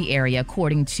in the area,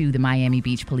 according to the Miami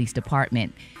Beach Police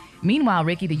Department. Meanwhile,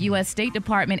 Ricky, the U.S. State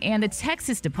Department and the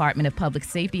Texas Department of Public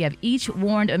Safety have each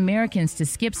warned Americans to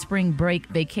skip spring break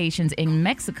vacations in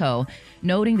Mexico,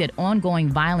 noting that ongoing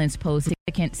violence poses a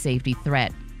significant safety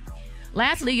threat.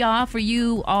 Lastly, y'all, for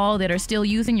you all that are still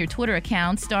using your Twitter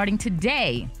accounts, starting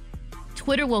today,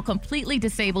 Twitter will completely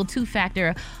disable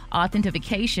 2-factor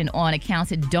authentication on accounts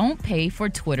that don't pay for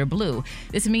Twitter Blue.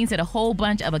 This means that a whole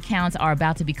bunch of accounts are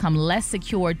about to become less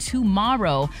secure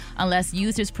tomorrow unless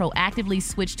users proactively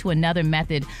switch to another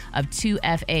method of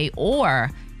 2FA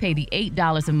or pay the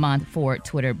 $8 a month for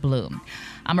Twitter Blue.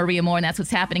 I'm Maria Moore, and that's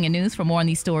what's happening in news. For more on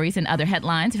these stories and other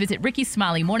headlines, visit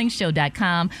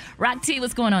RickySmileyMorningShow.com. Rock T,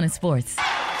 what's going on in sports?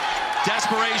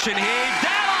 Desperation heat.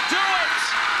 That'll do it!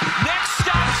 Next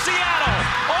stop, Seattle.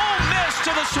 Ole Miss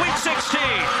to the Sweet 16.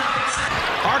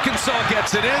 Arkansas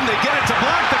gets it in. They get it to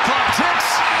Black. The clock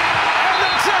ticks. And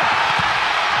that's it.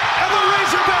 And the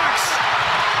Razorbacks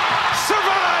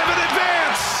survive and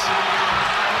advance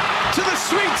to the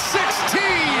Sweet 16.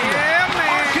 Yeah,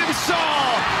 man.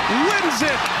 Arkansas wins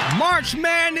it. March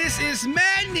Madness is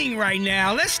maddening right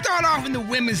now. Let's start off in the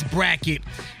women's bracket.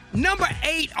 Number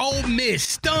 8, Ole Miss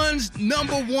stuns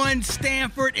number 1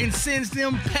 Stanford and sends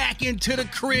them packing to the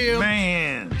crib.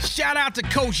 Man. Shout out to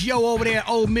Coach Yo over there at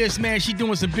Ole Miss, man. She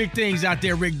doing some big things out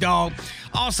there, Rick Dog.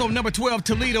 Also, number 12,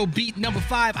 Toledo beat number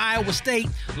 5, Iowa State.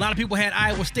 A lot of people had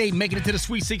Iowa State making it to the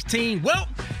Sweet 16. Well,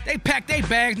 they packed their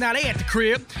bags. Now they at the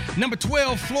crib. Number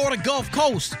 12, Florida Gulf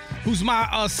Coast, who's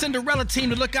my Cinderella team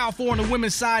to look out for on the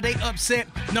women's side. They upset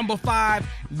number 5,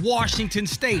 Washington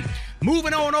State.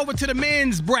 Moving on over to the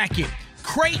men's bracket.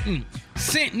 Creighton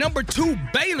sent number 2,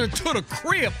 Baylor to the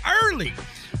crib early.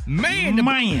 Man, the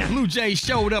Blue Jays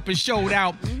showed up and showed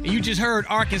out. And you just heard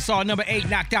Arkansas, number 8,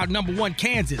 knocked out number 1,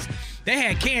 Kansas. they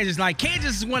had Kansas. Like,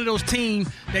 Kansas is one of those teams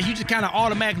that you just kind of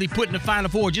automatically put in the Final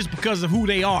Four just because of who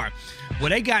they are. Well,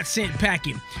 they got sent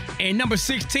packing. And number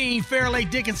 16, Fairleigh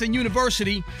Dickinson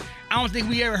University, I don't think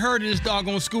we ever heard of this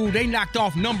doggone school. They knocked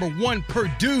off number 1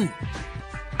 Purdue.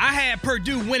 I had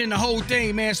Purdue winning the whole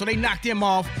thing, man, so they knocked them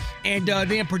off. And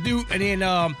then Purdue, and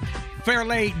then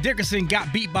Fairleigh Dickinson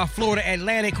got beat by Florida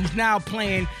Atlantic, who's now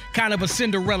playing kind of a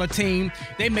Cinderella team.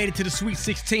 They made it to the Sweet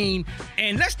 16.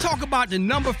 And let's talk about the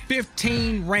number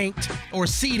 15 ranked or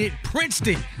seeded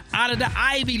Princeton out of the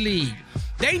Ivy League.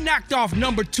 They knocked off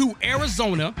number 2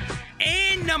 Arizona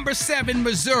and number 7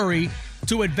 Missouri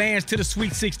to advance to the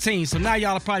Sweet 16. So now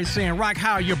y'all are probably saying, Rock,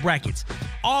 how are your brackets?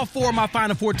 All 4 of my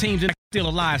Final Four teams are still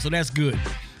alive, so that's good.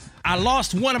 I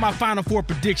lost one of my Final Four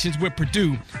predictions with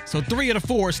Purdue, so 3 of the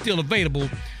 4 are still available.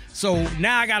 So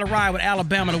now I got to ride with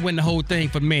Alabama to win the whole thing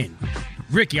for men.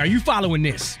 Ricky, are you following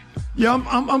this? Yeah,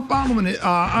 I'm following it.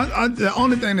 The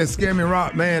only thing that scared me,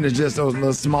 Rock, man, is just those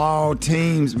little small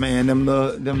teams, man. Them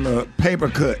little paper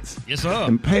cuts. Yes, sir.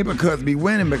 And paper cuts be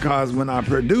winning because when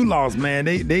Purdue lost, man,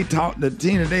 they taught the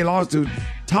team that they lost to,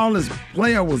 tallest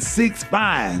player was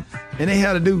 6'5", and they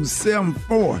had to do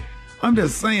 7'4". I'm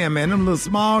just saying, man, them little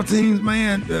small teams,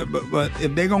 man, but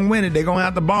if they're going to win it, they're going to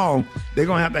have the ball. They're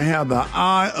going to have the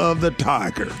eye of the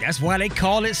tiger. That's why they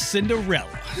call it Cinderella.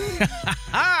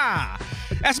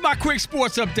 That's my quick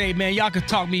sports update, man. Y'all can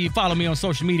follow me on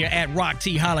social media at Rock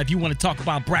T Holla if you want to talk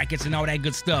about brackets and all that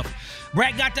good stuff.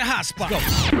 Brad got the hot spot. Go.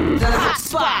 The hot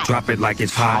spot. Drop it like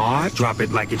it's hot. Drop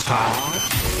it like it's hot.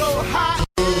 So hot.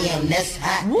 Damn, that's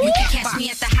hot. You can catch me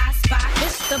at the hot spot.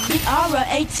 It's the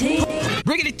BR18.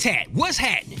 Rickey Tat, what's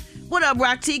happening? What up,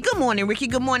 Rock T? Good morning, Ricky.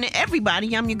 Good morning,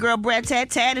 everybody. I'm your girl, Brad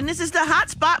Tat, and this is the hot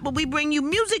spot where we bring you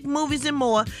music, movies, and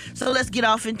more. So let's get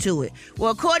off into it.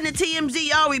 Well, according to TMZ,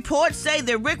 y'all reports say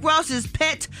that Rick Ross's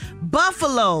pet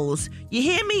buffaloes, you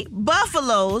hear me?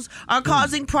 Buffaloes are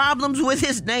causing problems with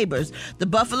his neighbors. The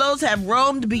buffaloes have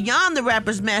roamed beyond the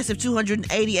rapper's massive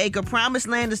 280-acre Promised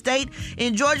Land estate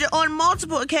in Georgia on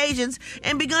multiple occasions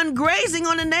and begun grazing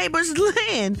on the neighbor's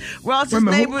land. Ross's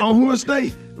neighbor... On who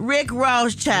estate? Rick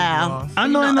Ross, child. I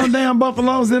know ain't no damn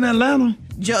buffaloes in Atlanta.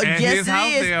 Yes,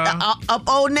 it is. Up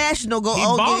Old National. Get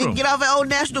off at Old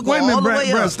National. Go Wait a minute, all the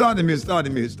way Brad, up. start the music.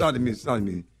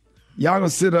 Y'all gonna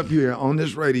sit up here on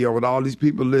this radio with all these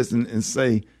people listening and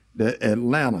say that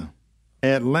Atlanta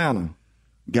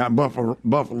got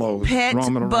buffaloes Pet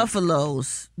roaming around.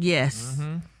 buffaloes. Yes.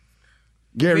 Mm-hmm.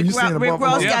 Gary, you seen a Rick buffalo?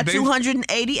 Ross got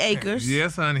 280 acres.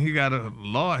 Yes, honey. He got a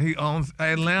lot. He owns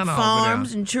Atlanta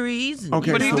farms and trees.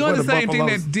 Okay, but he's doing the same thing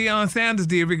that buffaloes? Deion Sanders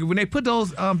did, Ricky. When they put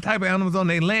those type of animals on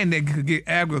their land, they could get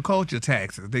agriculture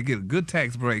taxes. They get a good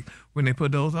tax break when they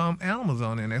put those animals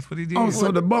on there. And that's what he did. Oh,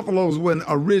 so the buffaloes wasn't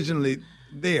originally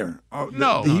there.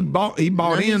 No. He bought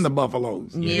in the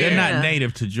buffaloes. Yeah. They're not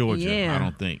native to Georgia, I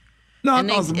don't think. No,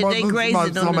 And I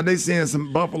thought they seeing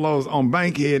some buffaloes on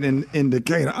Bankhead in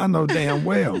Decatur. I know damn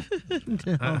well.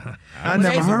 I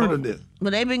never heard of this.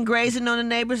 But they've been grazing on the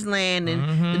neighbor's land,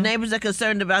 and the neighbors are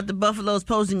concerned about the buffaloes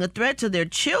posing a threat to their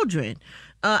children.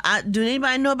 Do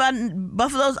anybody know about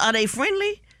buffaloes? Are they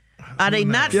friendly? Are they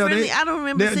not friendly? I don't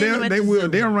remember seeing them at the zoo.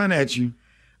 They'll run at you.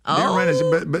 They'll run at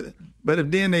you. But if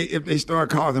they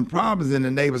start causing problems and the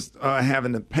neighbors are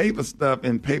having the paper stuff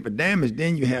and paper damage,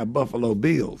 then you have Buffalo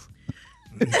Bills.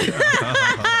 You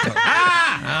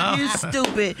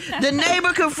stupid. The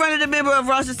neighbor confronted a member of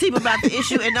Ross's team about the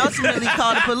issue and ultimately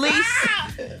called the police.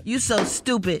 You so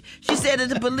stupid. She said that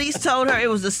the police told her it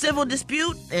was a civil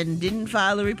dispute and didn't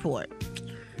file a report.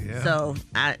 Yeah. So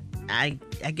I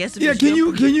guess if can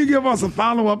you give us a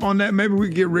follow up on that? Maybe we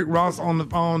can get Rick Ross on the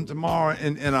phone tomorrow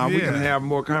and we can have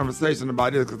more conversation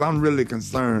about this because I'm really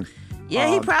concerned. Yeah,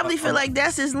 he probably feel like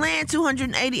that's his land.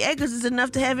 280 acres is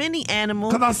enough to have any animal.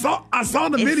 Because I saw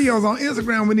the videos on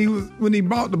Instagram when he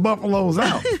bought the buffaloes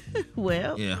out.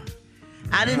 Well, yeah,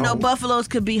 I didn't know buffaloes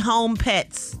could be home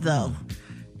pets though.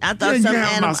 I thought you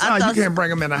can't bring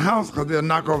them in the house because they'll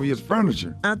knock over your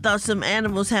furniture. I thought some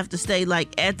animals have to stay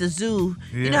like at the zoo.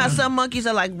 Yeah. You know how some monkeys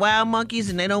are like wild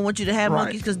monkeys and they don't want you to have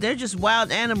monkeys because they're just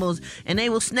wild animals and they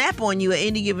will snap on you at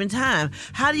any given time.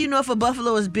 How do you know if a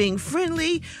buffalo is being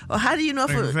friendly or how do you know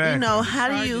if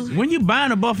when you're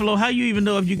buying a buffalo, how you even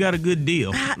know if you got a good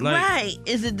deal? Right?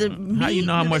 Is it the meat? How you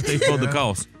know how much they supposed to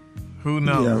cost? Who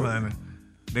knows, man?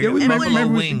 They got buffalo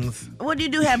wings. What do you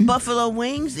do? Have buffalo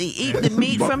wings? Eat the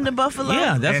meat from the buffalo?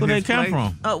 Yeah, that's where they come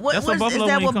from. Is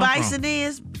that what bison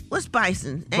is? What's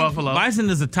bison? Buffalo. Bison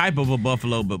is a type of a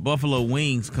buffalo, but buffalo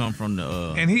wings come from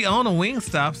the. And he owned a wing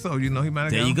stop, so you know he might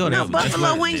have. There you go. No,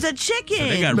 buffalo wings are chicken. So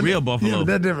they got real buffalo. Yeah,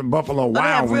 they're different buffalo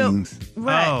wild wings.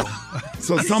 Right. Oh.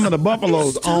 So some of the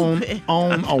buffaloes own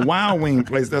a wild wing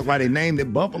place. That's why they named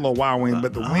it Buffalo Wild Wing.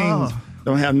 But the wings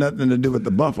don't have nothing to do with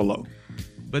the buffalo.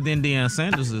 But then Deion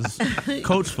Sanders is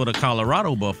coach for the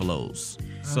Colorado Buffaloes.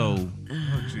 So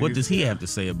what does he have to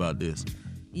say about this?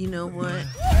 You know what?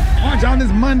 All right, y'all, this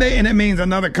Monday, and it means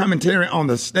another commentary on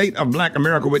the state of Black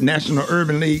America with National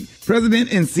Urban League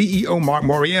President and CEO Mark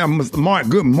Morial. Mr. Mark,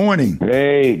 good morning.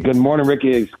 Hey, good morning, Ricky.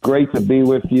 It's great to be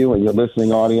with you and your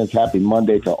listening audience. Happy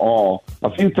Monday to all.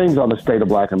 A few things on the state of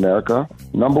Black America.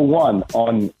 Number one,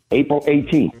 on April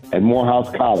 18th at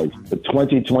Morehouse College, the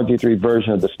 2023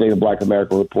 version of the State of Black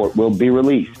America report will be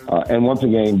released. And once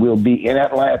again, we'll be in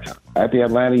Atlanta at the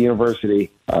Atlanta University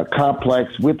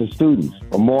complex with the students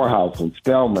from Morehouse and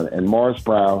Spelman and Morris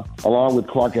Brown, along with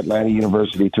Clark Atlanta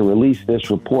University, to release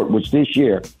this report, which this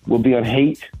year will be on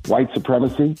hate, white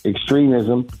supremacy,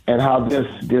 extremism, and how this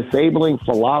disabling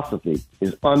philosophy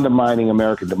is undermining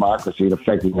American democracy and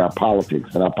affecting our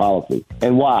politics and our policy,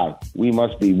 and why we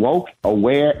must be woke,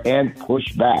 aware, and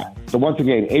push back. So once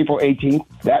again, April 18th,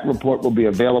 that report will be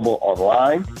available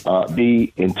online.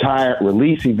 The entire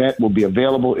release event will be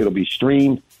available. It'll be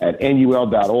streamed at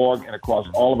NUL.org and across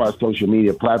all of our social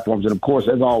media platforms. And of course,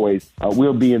 as always,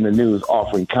 we'll be in the news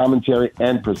offering commentary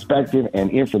and perspective and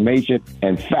information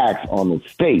and facts on the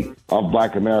state of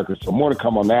Black America. So more to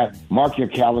come on that. Mark your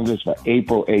calendars for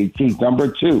April 18th. Number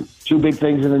two big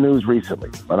things in the news recently.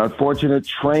 An unfortunate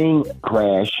train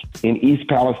crash in East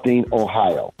Palestine,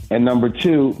 Ohio. And number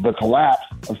two, the collapse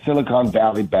of Silicon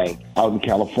Valley Bank out in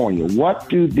California. What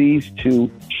do these two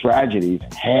tragedies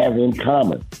have in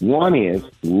common? One is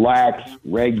lax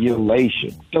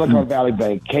regulation. Silicon Valley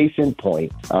Bank, case in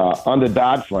point, under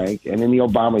Dodd-Frank and in the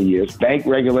Obama years, bank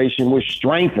regulation was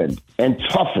strengthened and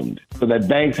toughened so that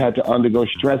banks had to undergo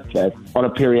stress tests on a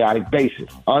periodic basis.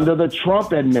 Under the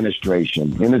Trump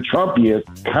administration, in the Trump years,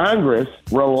 Congress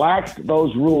relaxed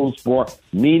those rules for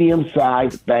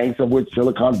medium-sized banks, of which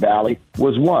Silicon Valley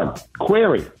was one.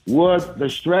 Query, would the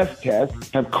stress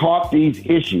test have caught these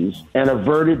issues and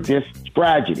averted this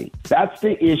tragedy? That's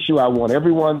the issue I want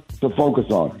everyone to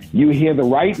focus on. You hear the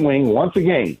right wing, once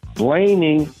again,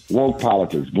 blaming woke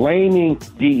politics, blaming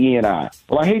DE&I.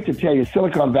 Well, I hate to tell you,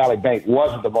 Silicon Valley Bank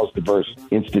wasn't the most diverse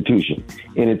institution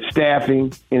in its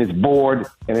staffing, in its board,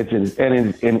 and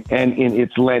in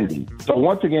its lending. So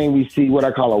once again, we see what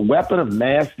I call a weapon of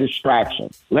mass distraction.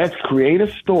 Let's create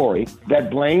a story that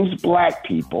blames black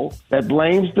people, that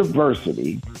blames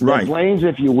diversity, that blames,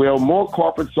 if you will, more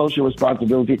corporate social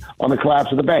responsibility on the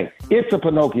collapse of the bank. It's a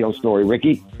Pinocchio story,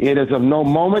 Ricky. It is of no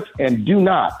moment, and do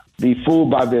not be fooled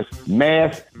by this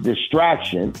mass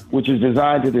distraction, which is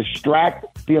designed to distract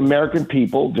the American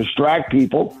people, distract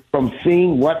people from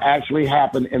seeing what actually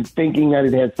happened and thinking that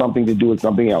it had something to do with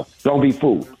something else. Don't be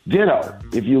fooled. Ditto,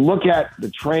 if you look at the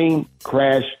train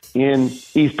crash in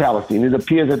East Palestine, it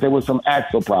appears that there was some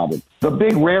axle problem. The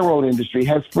big railroad industry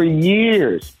has for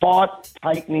years fought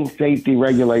tightening safety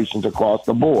regulations across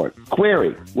the board.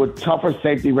 Query, would tougher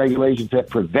safety regulations have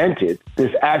prevented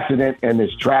this accident and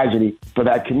this tragedy for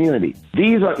that community?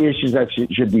 These are issues that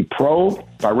should be probed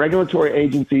by regulatory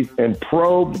agencies and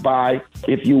probed by,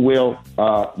 if you will,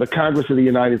 the Congress of the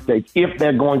United States, if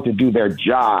they're going to do their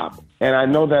job. And I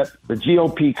know that the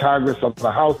GOP Congress on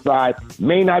the House side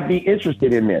may not be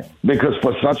interested in this because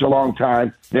for such a long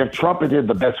time, they've trumpeted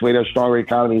the best way to a stronger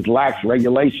economy is lax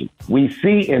regulation. We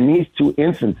see in these two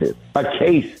instances a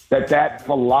case that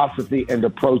philosophy and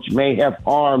approach may have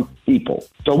harmed people.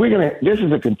 So this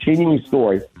is a continuing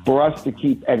story for us to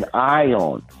keep an eye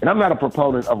on. And I'm not a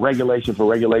proponent of regulation for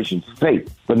regulation's sake,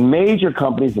 but major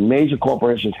companies and major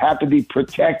corporations have to be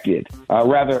protected.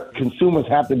 Consumers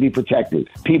have to be protected.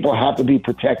 People have to be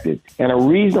protected. And a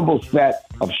reasonable set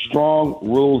of strong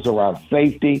rules around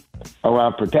safety,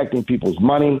 around protecting people's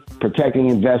money, protecting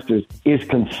investors is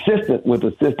consistent with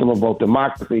the system of both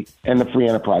democracy and the free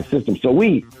enterprise system. So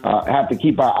we have to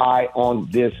keep our eye on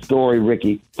this story,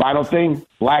 Ricky. Final thing,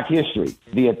 Black history,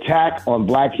 the attack on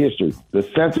Black history, the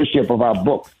censorship of our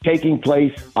books taking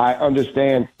place. I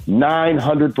understand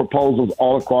 900 proposals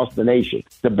all across the nation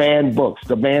to ban books,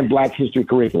 to ban Black history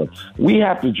curriculum. We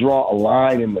have to draw a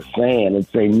line in the sand and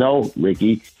say, no,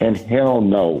 Ricky, and hell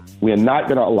no. We are not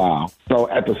going to allow. So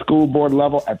at the school board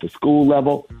level, at the school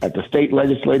level, at the state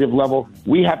legislative level,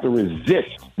 we have to resist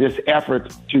this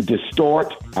effort to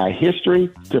distort our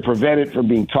history, to prevent it from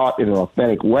being taught in an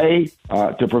authentic way,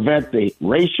 to prevent the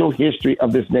racial history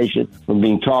of this nation from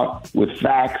being taught with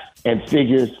facts and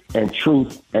figures and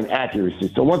truth and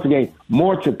accuracy. So once again,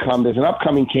 more to come. There's an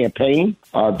upcoming campaign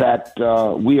that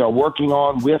we are working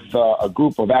on with a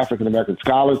group of African-American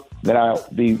scholars that I'll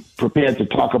be prepared to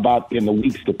talk about in the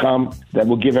weeks to come that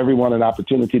will give everyone an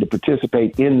opportunity to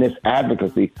participate in this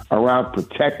advocacy around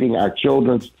protecting our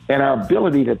children and our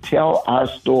ability to tell our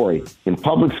story in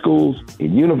public schools,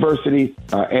 in universities,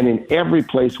 and in every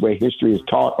place where history is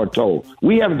taught or told.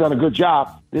 We haven't done a good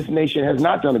job. This nation has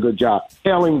not done a good job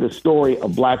telling the story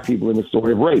of black people and the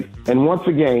story of race. And once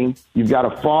again, you've got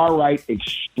a far-right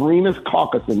extremist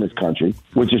caucus in this country,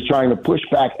 which is trying to push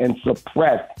back and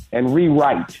suppress and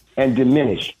rewrite and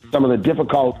diminish some of the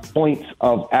difficult points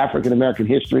of African-American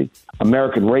history,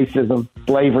 American racism,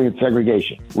 slavery, and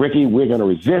segregation. Ricky, we're going to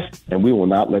resist, and we will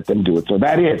not let them do it. So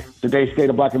that is today's State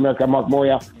of Black America. I'm Mark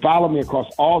Morial. Follow me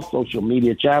across all social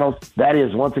media channels. That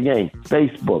is, once again,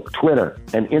 Facebook, Twitter,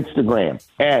 and Instagram.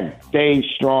 And stay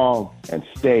strong and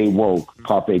stay woke.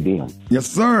 Carpe diem. Yes,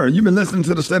 sir. You've been listening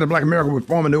to the State of Black America with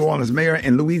former New Orleans Mayor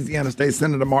and Louisiana State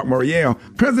Senator Mark Morial,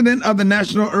 president of the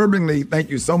National Urban League. Thank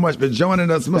you so much for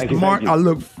joining us, Mr. Mark. I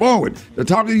look forward to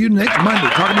talking to you next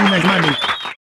Monday.